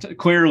descent.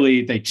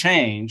 Clearly, they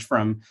change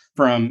from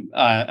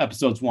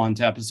episodes 1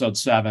 to episode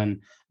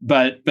 7,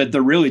 but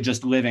they're really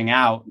just living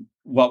out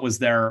what was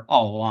there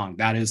all along.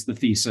 That is the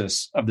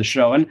thesis of the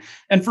show.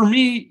 And for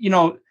me,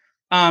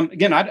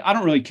 again, I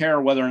don't really care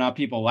whether or not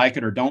people like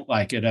it or don't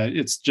like it.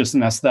 It's just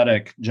an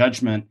aesthetic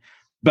judgment.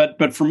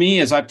 But for me,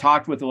 as I've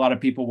talked with a lot of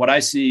people, what I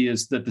see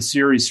is that the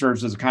series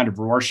serves as a kind of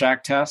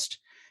Rorschach test,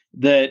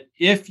 that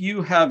if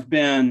you have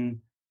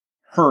been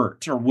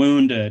hurt or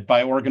wounded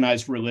by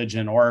organized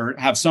religion, or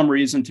have some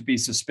reason to be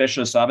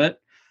suspicious of it,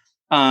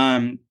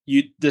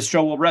 this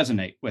show will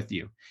resonate with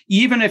you,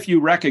 even if you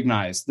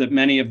recognize that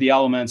many of the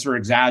elements are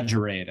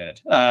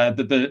exaggerated,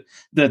 that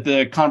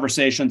the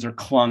conversations are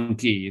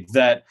clunky,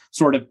 that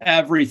sort of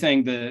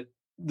everything that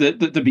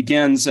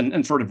begins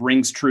and sort of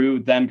rings true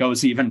then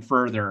goes even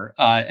further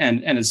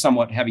and is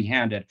somewhat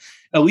heavy-handed.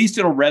 At least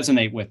it'll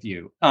resonate with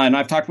you. And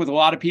I've talked with a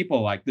lot of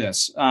people like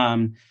this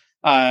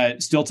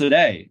still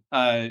today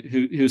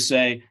who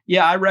say,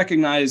 yeah, I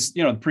recognize,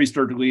 the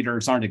priesthood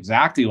leaders aren't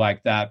exactly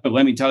like that, but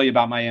let me tell you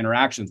about my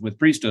interactions with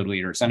priesthood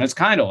leaders. And it's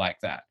kind of like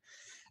that.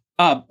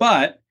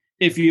 But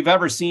if you've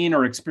ever seen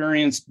or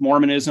experienced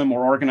Mormonism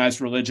or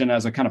organized religion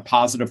as a kind of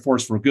positive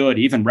force for good,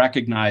 even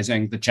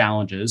recognizing the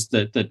challenges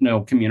that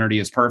no community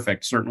is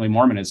perfect, certainly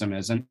Mormonism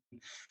isn't,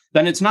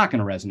 then it's not going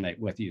to resonate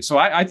with you. So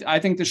I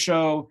think the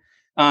show,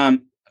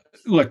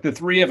 look, the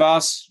three of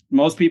us,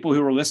 most people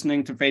who are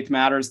listening to Faith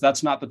Matters,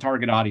 that's not the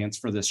target audience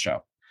for this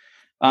show.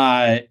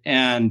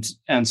 And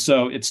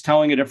so it's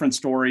telling a different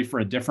story for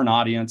a different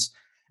audience.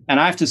 And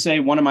I have to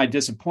say, one of my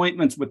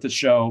disappointments with the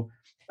show,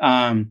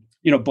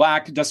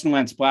 Dustin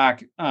Lance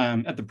Black,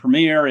 at the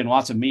premiere in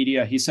lots of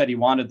media, he said he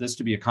wanted this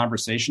to be a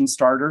conversation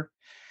starter.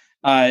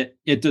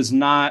 It does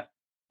not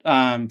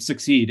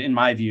succeed, in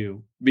my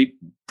view,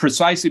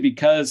 precisely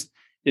because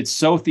it's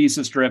so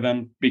thesis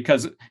driven,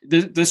 because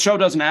this show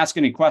doesn't ask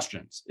any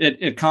questions.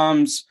 It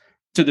comes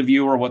to the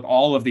viewer with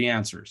all of the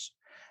answers,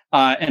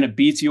 and it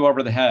beats you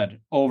over the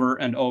head over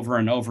and over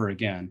and over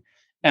again.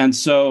 And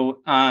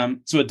so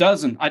it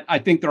doesn't. I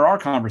think there are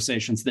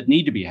conversations that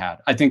need to be had.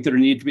 I think there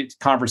need to be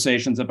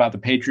conversations about the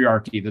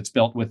patriarchy that's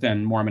built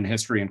within Mormon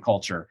history and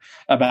culture,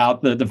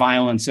 about the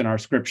violence in our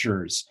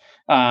scriptures,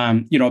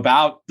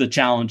 about the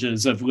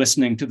challenges of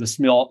listening to the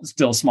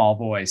still small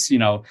voice.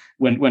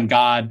 When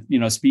God,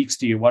 speaks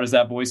to you, what is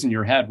that voice in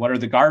your head? What are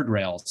the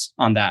guardrails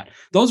on that?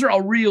 Those are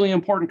all really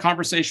important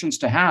conversations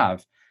to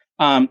have.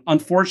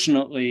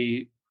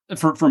 Unfortunately,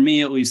 for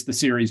me, at least, the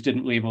series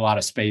didn't leave a lot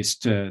of space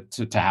to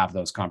have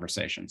those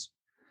conversations.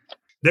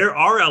 There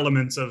are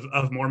elements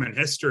of Mormon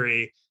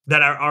history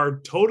that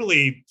are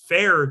totally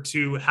fair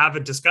to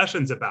have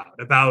discussions about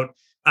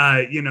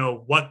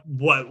what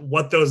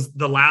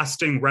the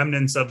lasting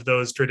remnants of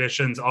those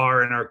traditions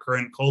are in our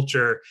current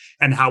culture,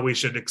 and how we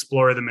should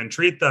explore them and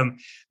treat them.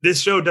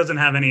 This show doesn't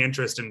have any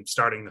interest in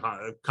starting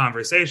the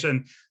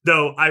conversation,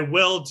 though I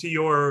will, to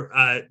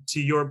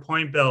your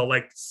point, Bill,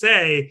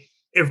 say,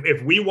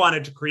 if we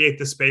wanted to create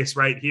the space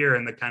right here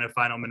in the kind of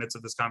final minutes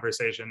of this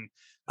conversation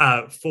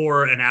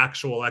for an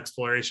actual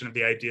exploration of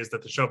the ideas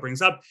that the show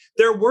brings up,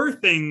 there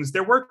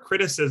were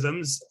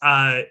criticisms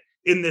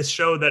in this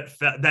show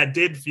that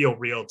did feel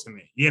real to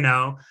me.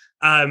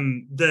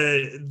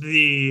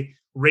 The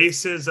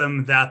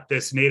racism that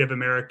this Native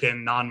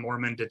American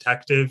non-Mormon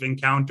detective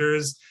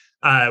encounters,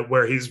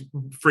 where he's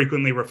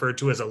frequently referred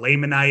to as a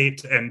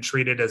Lamanite and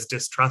treated as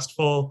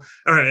distrustful,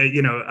 or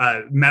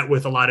met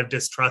with a lot of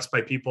distrust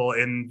by people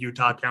in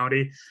Utah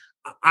County.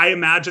 I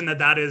imagine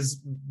that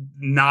is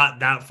not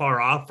that far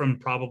off from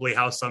probably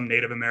how some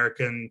Native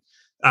American,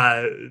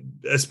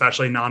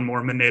 especially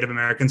non-Mormon Native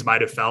Americans, might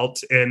have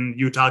felt in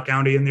Utah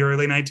County in the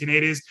early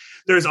 1980s.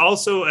 There's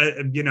also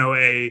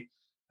a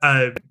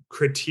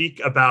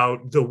critique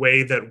about the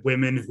way that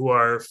women who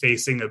are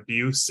facing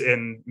abuse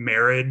in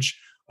marriage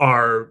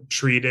are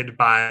treated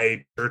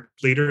by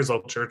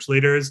local church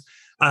leaders,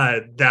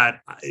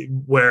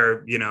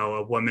 where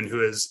a woman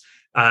who is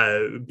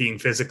being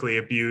physically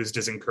abused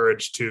is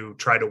encouraged to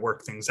try to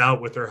work things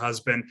out with her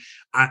husband.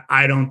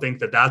 I don't think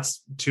that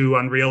that's too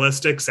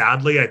unrealistic.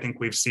 Sadly, I think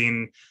we've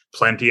seen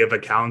plenty of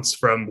accounts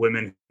from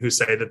women who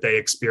say that they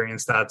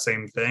experienced that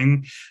same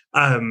thing.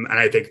 And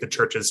I think the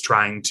church is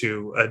trying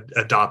to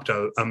adopt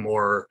a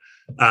more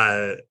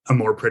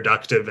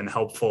productive and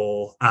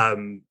helpful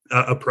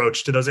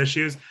approach to those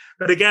issues.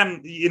 But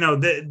again,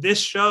 this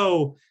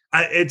show,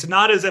 it's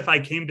not as if I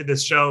came to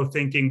this show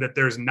thinking that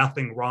there's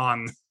nothing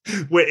wrong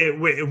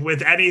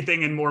with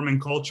anything in Mormon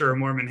culture or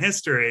Mormon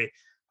history.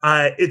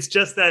 It's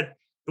just that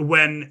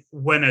when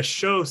a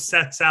show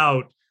sets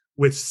out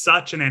with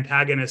such an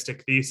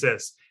antagonistic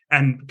thesis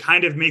and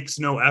kind of makes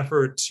no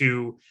effort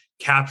to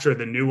capture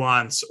the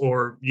nuance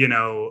or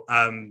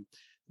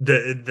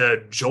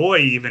the joy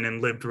even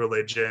in lived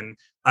religion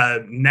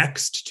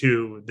next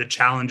to the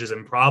challenges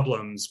and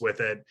problems with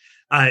it,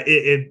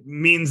 it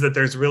means that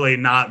there's really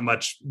not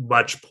much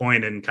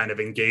point in kind of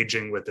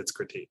engaging with its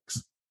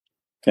critiques.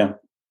 Yeah.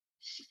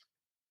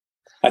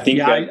 I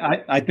think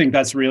I think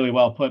that's really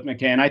well put,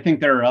 McKay. And I think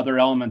there are other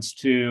elements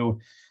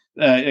too,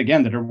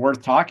 again, that are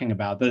worth talking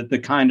about. The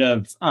kind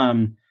of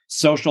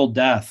social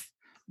death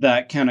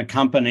that can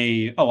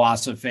accompany a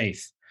loss of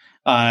faith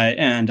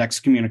and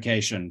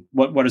excommunication.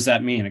 What does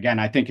that mean? Again,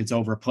 I think it's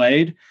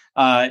overplayed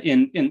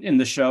in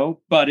the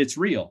show, but it's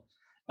real,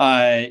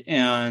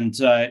 and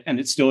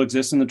it still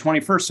exists in the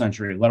 21st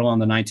century, let alone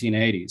the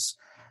 1980s,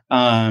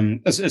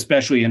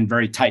 especially in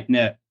very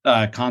tight-knit,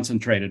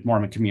 concentrated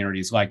Mormon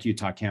communities like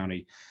Utah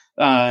County.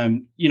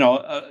 And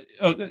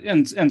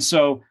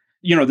so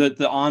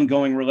the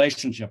ongoing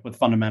relationship with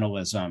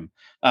fundamentalism.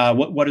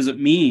 What does it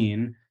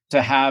mean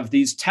to have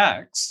these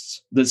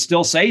texts that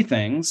still say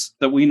things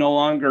that we no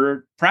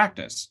longer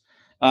practice?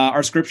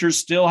 Our scriptures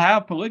still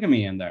have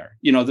polygamy in there.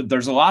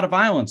 There's a lot of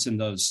violence in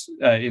those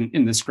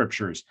in the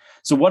scriptures.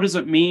 So what does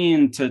it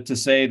mean to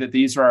say that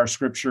these are our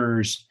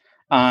scriptures?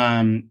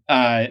 And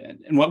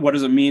what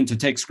does it mean to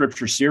take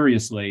scripture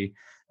seriously,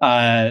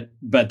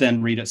 but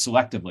then read it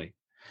selectively?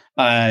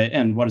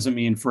 And what does it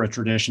mean for a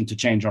tradition to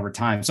change over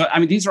time? So, I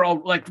mean, these are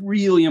all like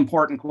really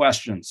important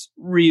questions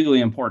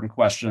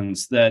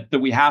that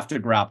we have to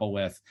grapple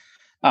with.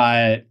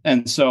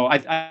 And so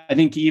I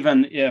think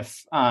even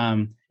if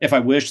I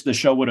wish the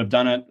show would have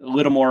done it a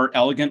little more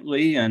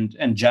elegantly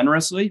and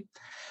generously,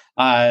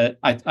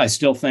 I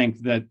still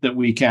think that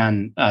we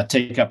can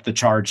take up the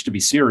charge to be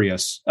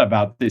serious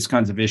about these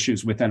kinds of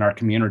issues within our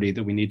community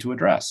that we need to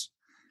address.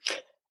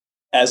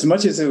 As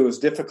much as it was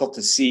difficult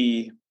to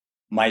see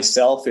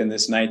myself in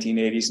this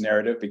 1980s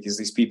narrative, because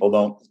these people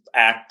don't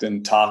act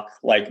and talk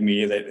like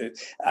me,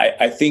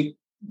 I think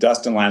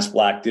Dustin Lance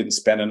Black didn't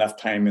spend enough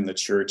time in the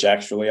church.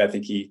 Actually, I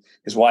think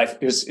his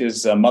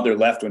mother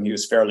left when he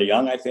was fairly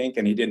young, I think,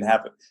 and he didn't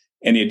have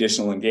any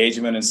additional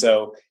engagement, and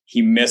so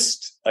he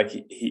missed. Like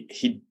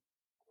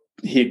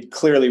he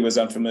clearly was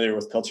unfamiliar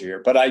with culture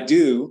here. But I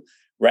do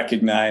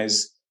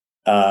recognize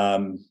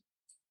the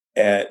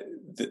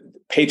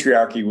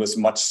patriarchy was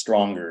much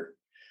stronger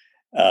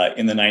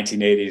in the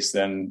 1980s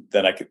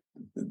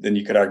than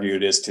you could argue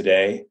it is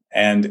today.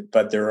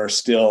 But there are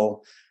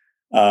still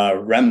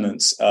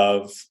remnants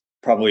of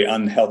probably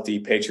unhealthy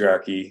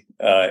patriarchy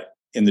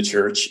in the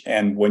church.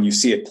 And when you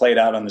see it played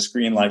out on the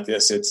screen like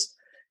this, it's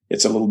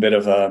a little bit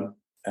of a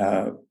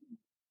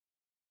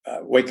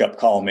wake up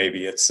call.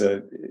 Maybe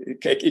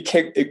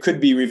it could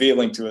be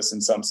revealing to us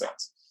in some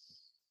sense.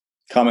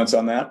 Comments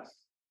on that?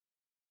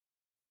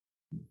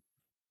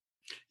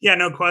 Yeah,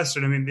 no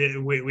question. I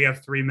mean, we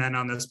have three men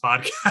on this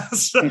podcast,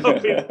 so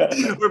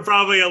we're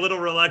probably a little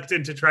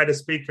reluctant to try to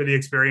speak for the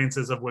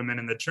experiences of women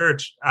in the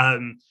church.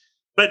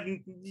 But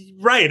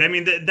right, I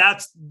mean,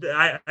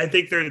 I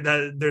think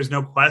there's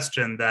no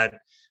question that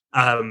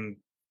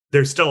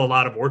there's still a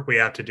lot of work we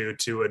have to do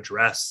to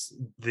address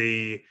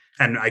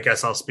and I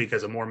guess I'll speak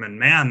as a Mormon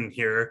man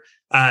here,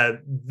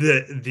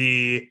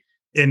 the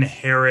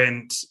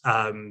inherent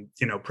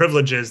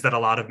privileges that a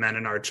lot of men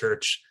in our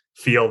church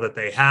feel that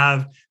they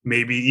have,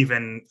 maybe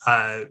even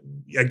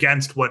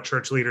against what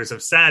church leaders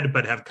have said,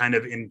 but have kind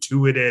of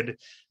intuited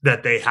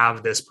that they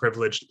have this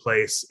privileged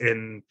place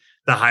in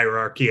the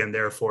hierarchy, and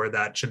therefore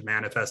that should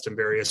manifest in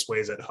various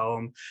ways at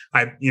home.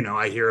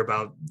 I hear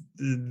about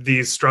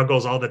these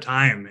struggles all the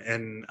time,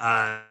 and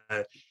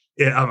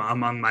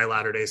among my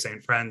Latter-day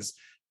Saint friends.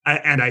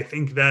 And I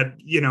think that,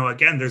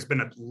 again, there's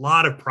been a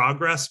lot of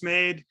progress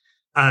made.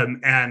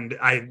 And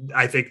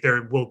I think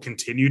there will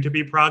continue to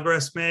be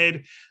progress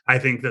made. I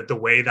think that the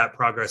way that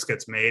progress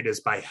gets made is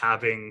by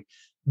having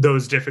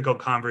those difficult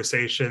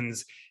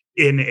conversations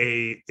in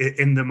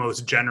the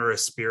most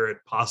generous spirit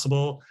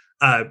possible.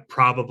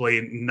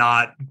 Probably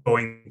not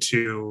going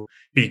to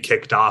be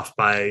kicked off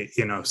by,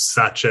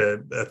 such a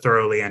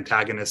thoroughly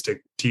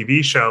antagonistic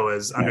TV show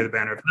as Under the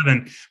Banner of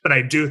Heaven. But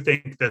I do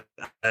think that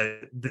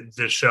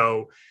the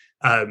show,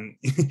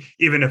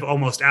 even if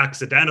almost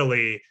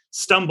accidentally,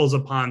 stumbles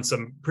upon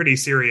some pretty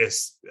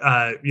serious,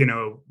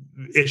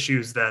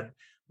 issues that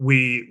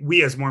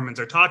we as Mormons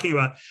are talking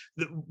about.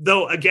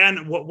 Though,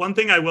 again, one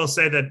thing I will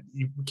say that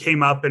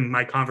came up in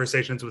my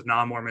conversations with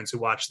non-Mormons who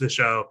watched the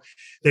show,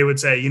 they would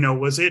say,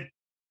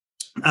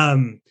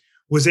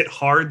 was it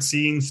hard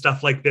seeing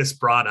stuff like this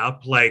brought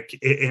up, like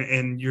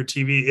in your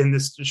TV, in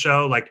this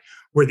show? Like,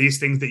 were these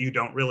things that you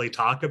don't really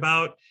talk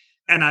about?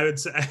 And I would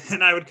say,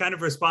 and I would kind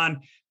of respond,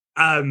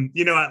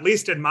 at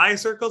least in my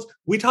circles,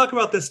 we talk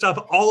about this stuff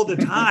all the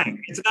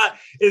time. It's not,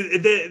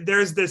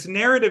 there's this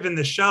narrative in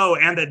the show,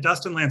 and that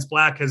Dustin Lance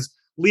Black has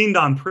leaned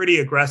on pretty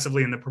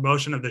aggressively in the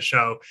promotion of the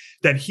show,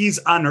 that he's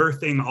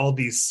unearthing all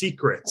these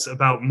secrets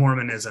about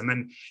Mormonism,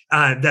 and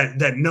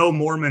that no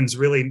Mormons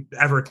really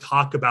ever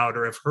talk about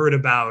or have heard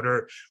about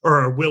or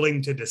are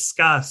willing to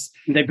discuss.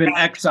 They've been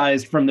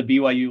excised from the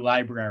BYU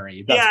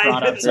library. That's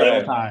brought up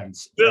several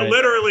times. It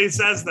literally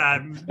says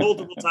that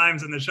multiple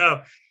times in the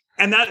show.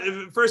 And that,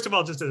 first of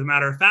all, just as a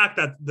matter of fact,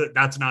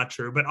 that's not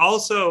true. But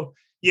also,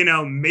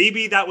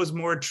 maybe that was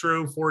more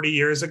true 40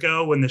 years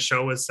ago when the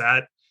show was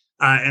set,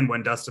 and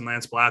when Dustin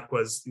Lance Black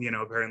was,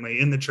 apparently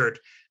in the church.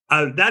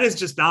 That is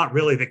just not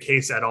really the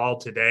case at all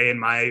today. In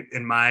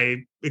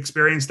my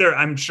experience, there,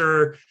 I'm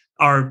sure,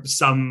 are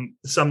some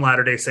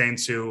Latter-day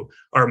Saints who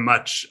are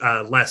much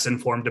less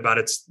informed about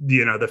its,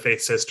 the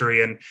faith's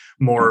history, and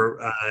more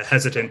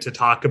hesitant to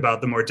talk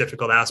about the more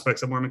difficult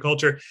aspects of Mormon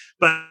culture.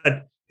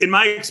 But in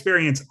my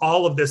experience,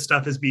 all of this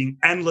stuff is being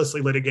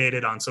endlessly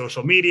litigated on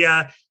social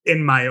media,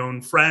 in my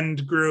own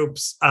friend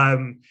groups.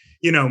 Mormonism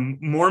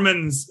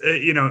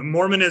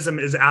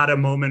is at a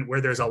moment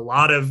where there's a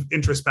lot of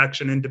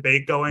introspection and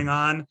debate going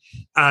on.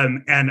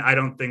 And I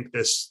don't think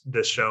this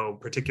show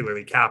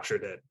particularly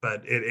captured it,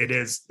 but it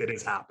is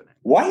happening.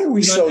 Why are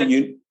we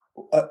sorry,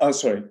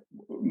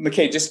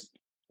 McKay,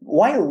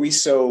 why are we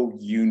so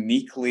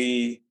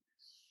uniquely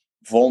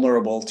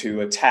vulnerable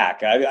to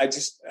attack?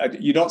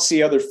 You don't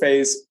see other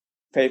faiths.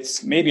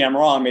 Maybe I'm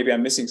wrong. Maybe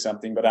I'm missing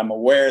something, but I'm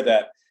aware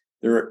that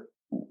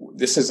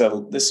this is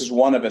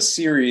one of a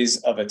series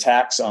of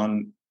attacks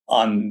on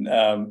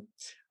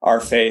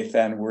our faith,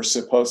 and we're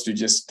supposed to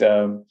just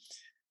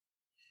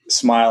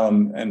smile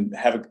and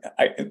have.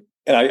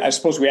 I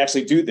suppose we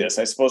actually do this.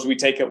 I suppose we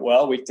take it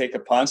well. We take a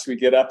punch. We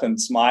get up and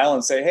smile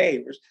and say,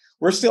 "Hey,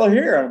 we're still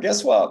here, and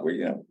guess what?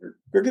 We're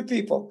good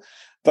people."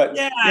 But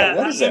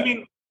what is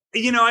that?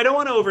 I don't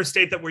want to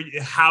overstate that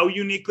how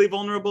uniquely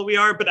vulnerable we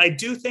are, but I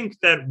do think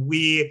that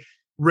we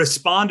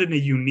respond in a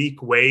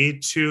unique way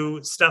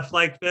to stuff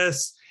like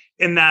this,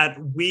 in that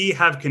we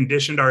have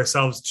conditioned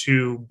ourselves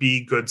to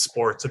be good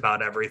sports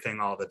about everything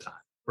all the time,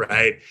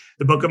 right?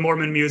 The Book of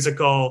Mormon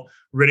musical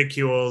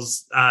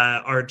ridicules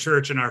our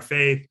church and our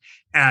faith,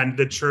 and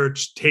the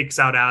church takes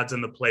out ads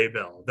in the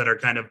playbill that are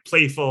kind of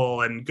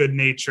playful and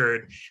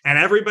good-natured. And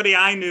everybody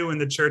I knew in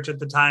the church at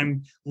the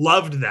time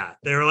loved that.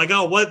 They were like,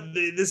 "Oh,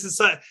 this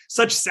is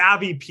such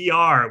savvy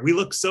PR. We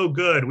look so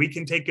good. We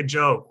can take a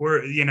joke.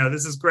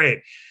 This is great."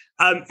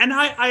 And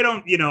I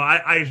don't,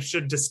 I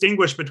should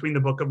distinguish between the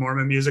Book of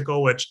Mormon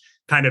musical, which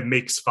kind of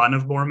makes fun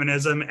of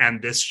Mormonism,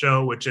 and this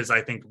show, which is,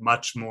 I think,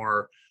 much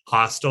more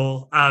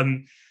hostile.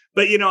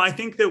 But I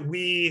think that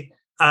we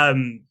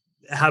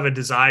have a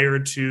desire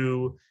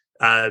to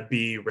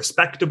be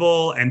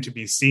respectable and to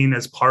be seen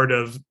as part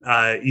of,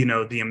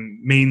 the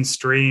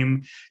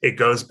mainstream. It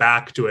goes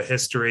back to a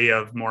history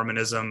of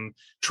Mormonism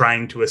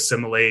trying to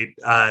assimilate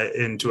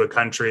into a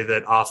country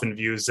that often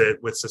views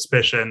it with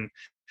suspicion.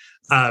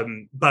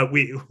 But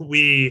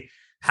I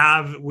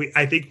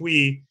think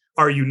we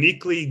are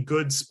uniquely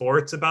good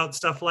sports about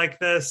stuff like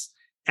this,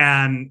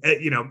 and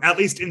at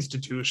least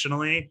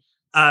institutionally,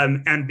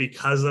 and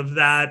because of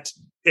that,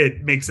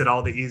 it makes it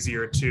all the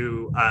easier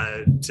to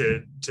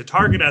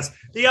target us.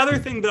 The other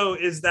thing, though,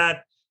 is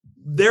that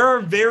there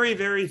are very,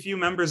 very few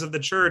members of the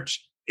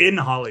church in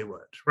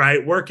Hollywood,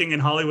 right? Working in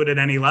Hollywood at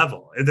any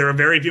level. There are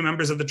very few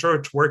members of the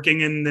church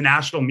working in the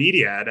national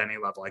media at any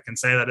level. I can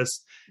say that as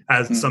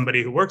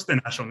somebody who works in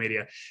the national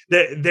media.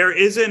 There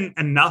isn't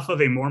enough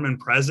of a Mormon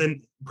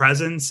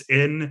presence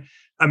in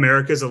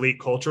America's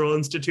elite cultural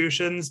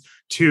institutions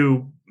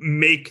to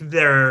make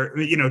their,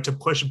 to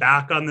push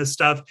back on this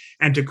stuff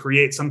and to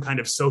create some kind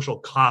of social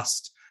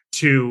cost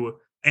to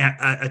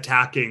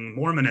attacking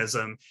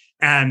Mormonism.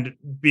 And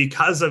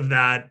because of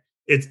that,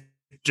 it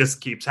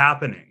just keeps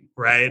happening,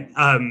 right?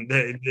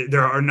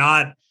 There are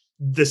not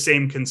the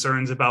same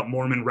concerns about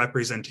Mormon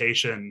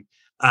representation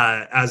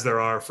as there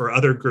are for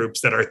other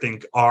groups that I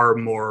think are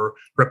more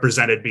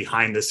represented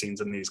behind the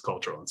scenes in these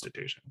cultural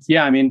institutions.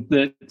 Yeah, I mean,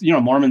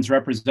 Mormons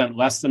represent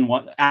less than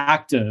one.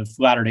 Active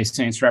Latter-day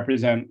Saints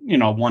represent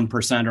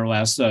 1% or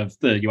less of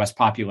the U.S.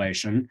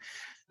 population,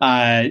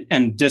 and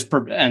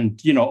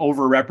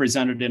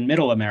overrepresented in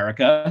Middle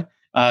America,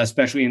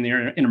 especially in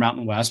the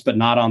Intermountain West, but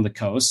not on the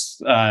coast.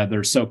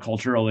 They're so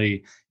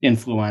culturally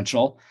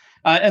influential,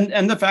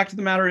 and the fact of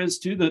the matter is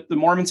too that the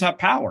Mormons have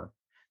power.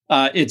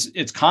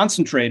 It's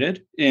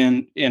concentrated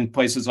in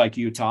places like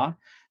Utah,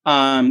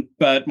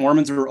 but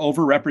Mormons are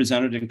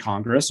overrepresented in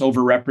Congress,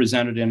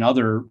 overrepresented in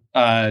other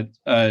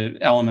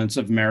elements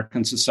of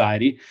American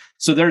society.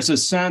 So there's a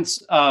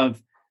sense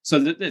of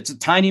that it's a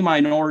tiny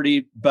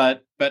minority,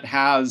 but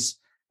has,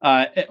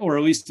 or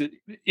at least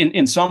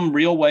in some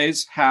real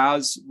ways,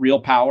 has real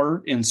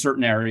power in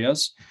certain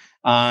areas,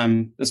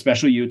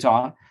 especially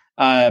Utah,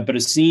 but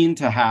is seen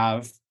to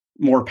have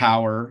more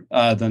power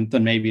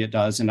than maybe it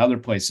does in other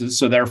places.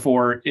 So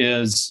therefore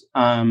is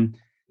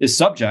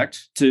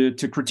subject to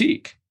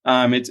critique.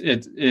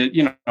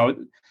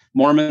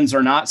 Mormons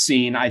are not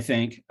seen, I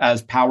think,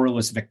 as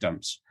powerless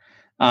victims.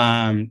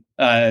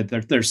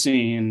 They're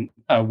seen.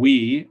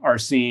 We are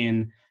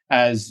seen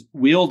as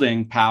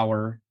wielding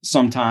power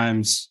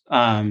sometimes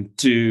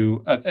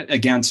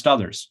against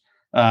others,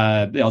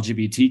 the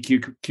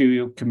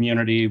LGBTQ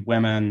community,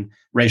 women,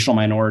 racial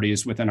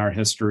minorities within our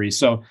history.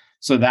 So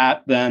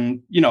that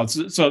then,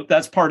 so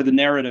that's part of the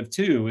narrative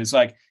too, is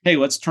like, hey,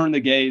 let's turn the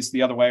gaze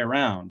the other way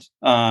around,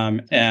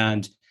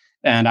 and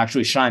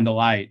actually shine the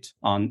light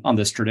on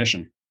this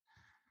tradition.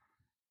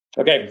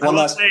 Okay. I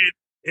will say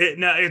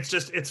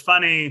it's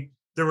funny.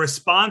 The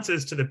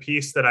responses to the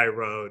piece that I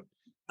wrote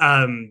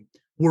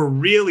were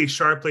really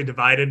sharply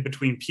divided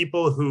between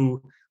people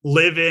who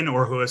live in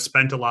or who have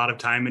spent a lot of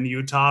time in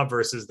Utah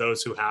versus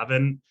those who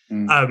haven't.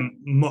 A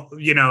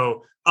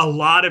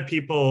lot of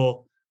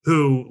people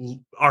who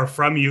are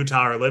from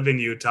Utah or live in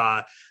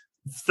Utah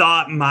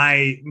thought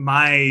my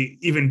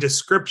even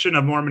description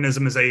of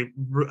Mormonism as a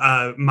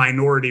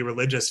minority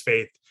religious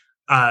faith,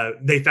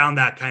 they found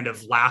that kind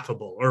of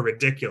laughable or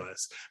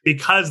ridiculous,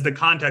 because the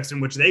context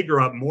in which they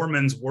grew up,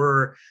 Mormons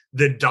were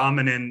the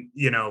dominant,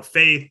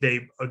 faith.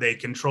 They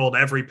controlled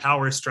every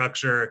power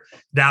structure.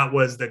 That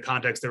was the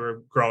context they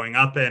were growing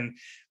up in.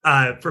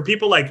 For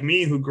people like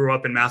me who grew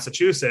up in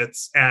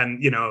Massachusetts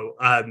and,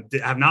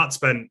 have not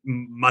spent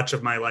much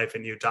of my life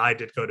in Utah, I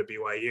did go to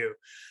BYU.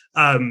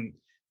 I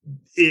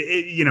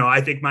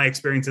think my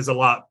experience is a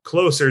lot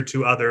closer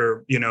to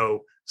other,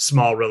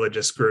 small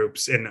religious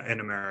groups in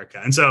America.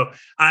 And so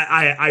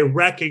I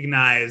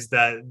recognize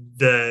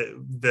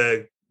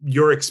that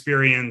your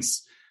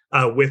experience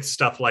with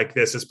stuff like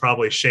this is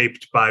probably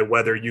shaped by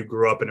whether you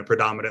grew up in a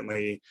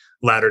predominantly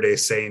Latter-day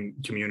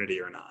Saint community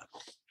or not.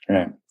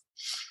 Right.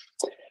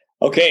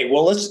 Okay,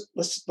 well, let's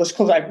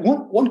close. I have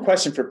one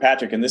question for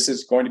Patrick, and this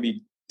is going to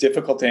be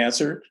difficult to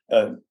answer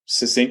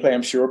succinctly,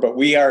 I'm sure, but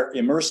we are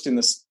immersed in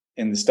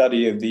the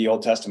study of the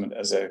Old Testament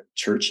as a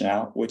church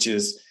now, which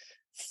is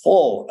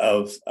full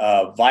of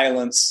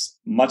violence,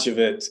 much of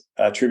it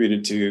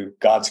attributed to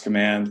God's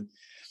command.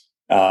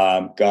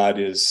 God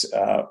is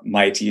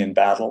mighty in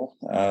battle.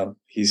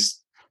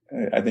 He's,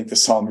 I think the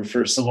psalm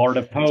refers to the Lord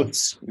of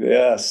hosts.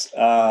 Yes.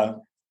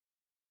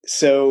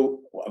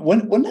 So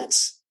when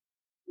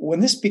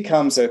this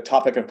becomes a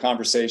topic of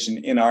conversation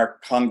in our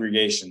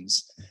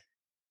congregations,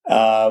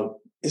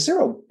 is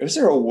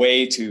there a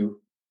way to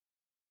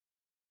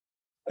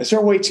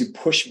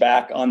push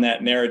back on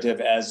that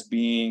narrative as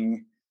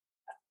being?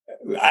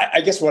 I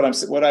guess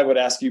what I would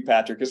ask you,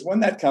 Patrick, is when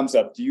that comes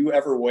up, do you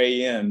ever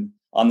weigh in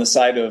on the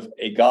side of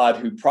a God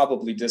who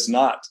probably does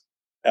not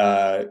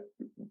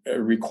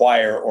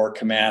require or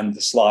command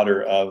the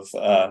slaughter of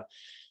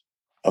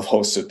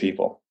hosts of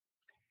people?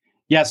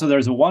 Yeah, so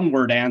there's a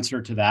one-word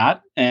answer to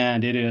that,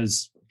 and it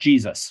is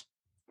Jesus.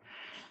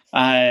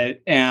 So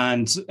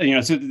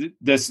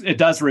it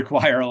does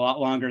require a lot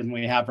longer than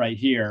we have right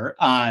here.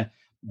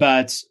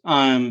 But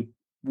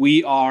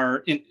we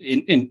are,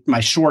 in my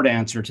short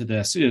answer to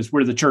this is,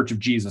 we're the Church of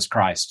Jesus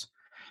Christ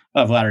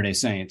of Latter-day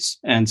Saints.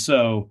 And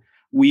so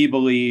we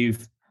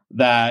believe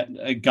that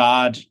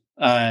God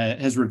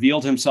has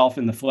revealed himself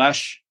in the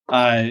flesh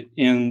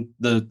in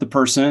the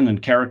person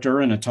and character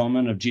and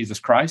atonement of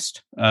Jesus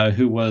Christ,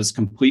 who was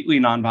completely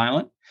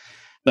nonviolent.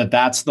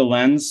 That's the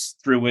lens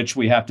through which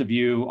we have to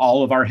view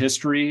all of our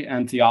history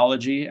and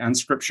theology and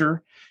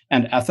scripture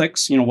and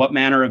ethics. What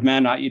manner of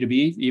man ought you to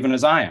be, even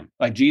as I am,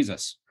 like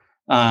Jesus.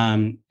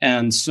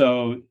 And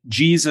so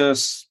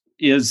Jesus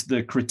is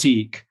the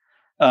critique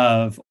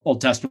of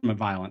Old Testament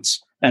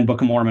violence and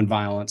Book of Mormon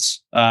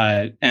violence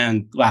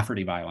and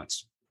Lafferty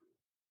violence.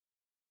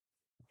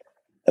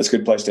 That's a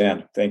good place to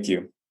end. Thank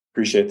you.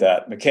 Appreciate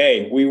that.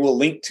 McKay, we will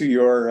link to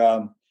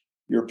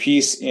your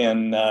piece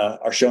in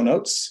our show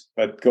notes,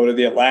 but go to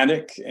The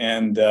Atlantic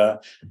and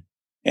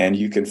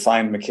you can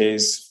find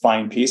McKay's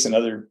fine piece and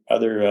other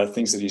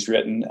things that he's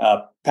written.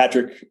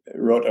 Patrick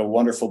wrote a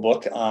wonderful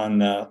book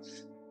on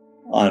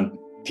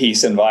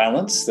peace and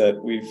violence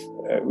that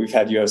we've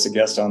had you as a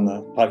guest on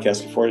the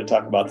podcast before to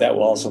talk about that.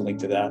 We'll also link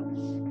to that.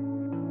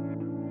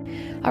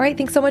 All right,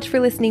 thanks so much for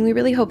listening. We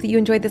really hope that you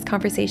enjoyed this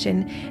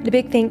conversation. And a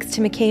big thanks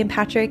to McKay and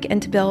Patrick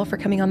and to Bill for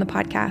coming on the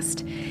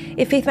podcast.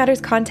 If Faith Matters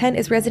content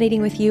is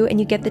resonating with you and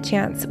you get the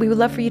chance, we would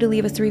love for you to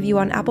leave us a review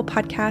on Apple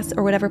Podcasts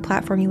or whatever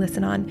platform you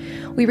listen on.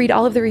 We read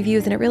all of the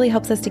reviews and it really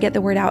helps us to get the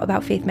word out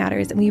about Faith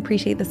Matters, and we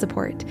appreciate the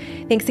support.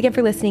 Thanks again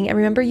for listening, and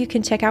remember you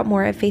can check out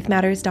more at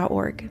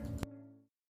faithmatters.org.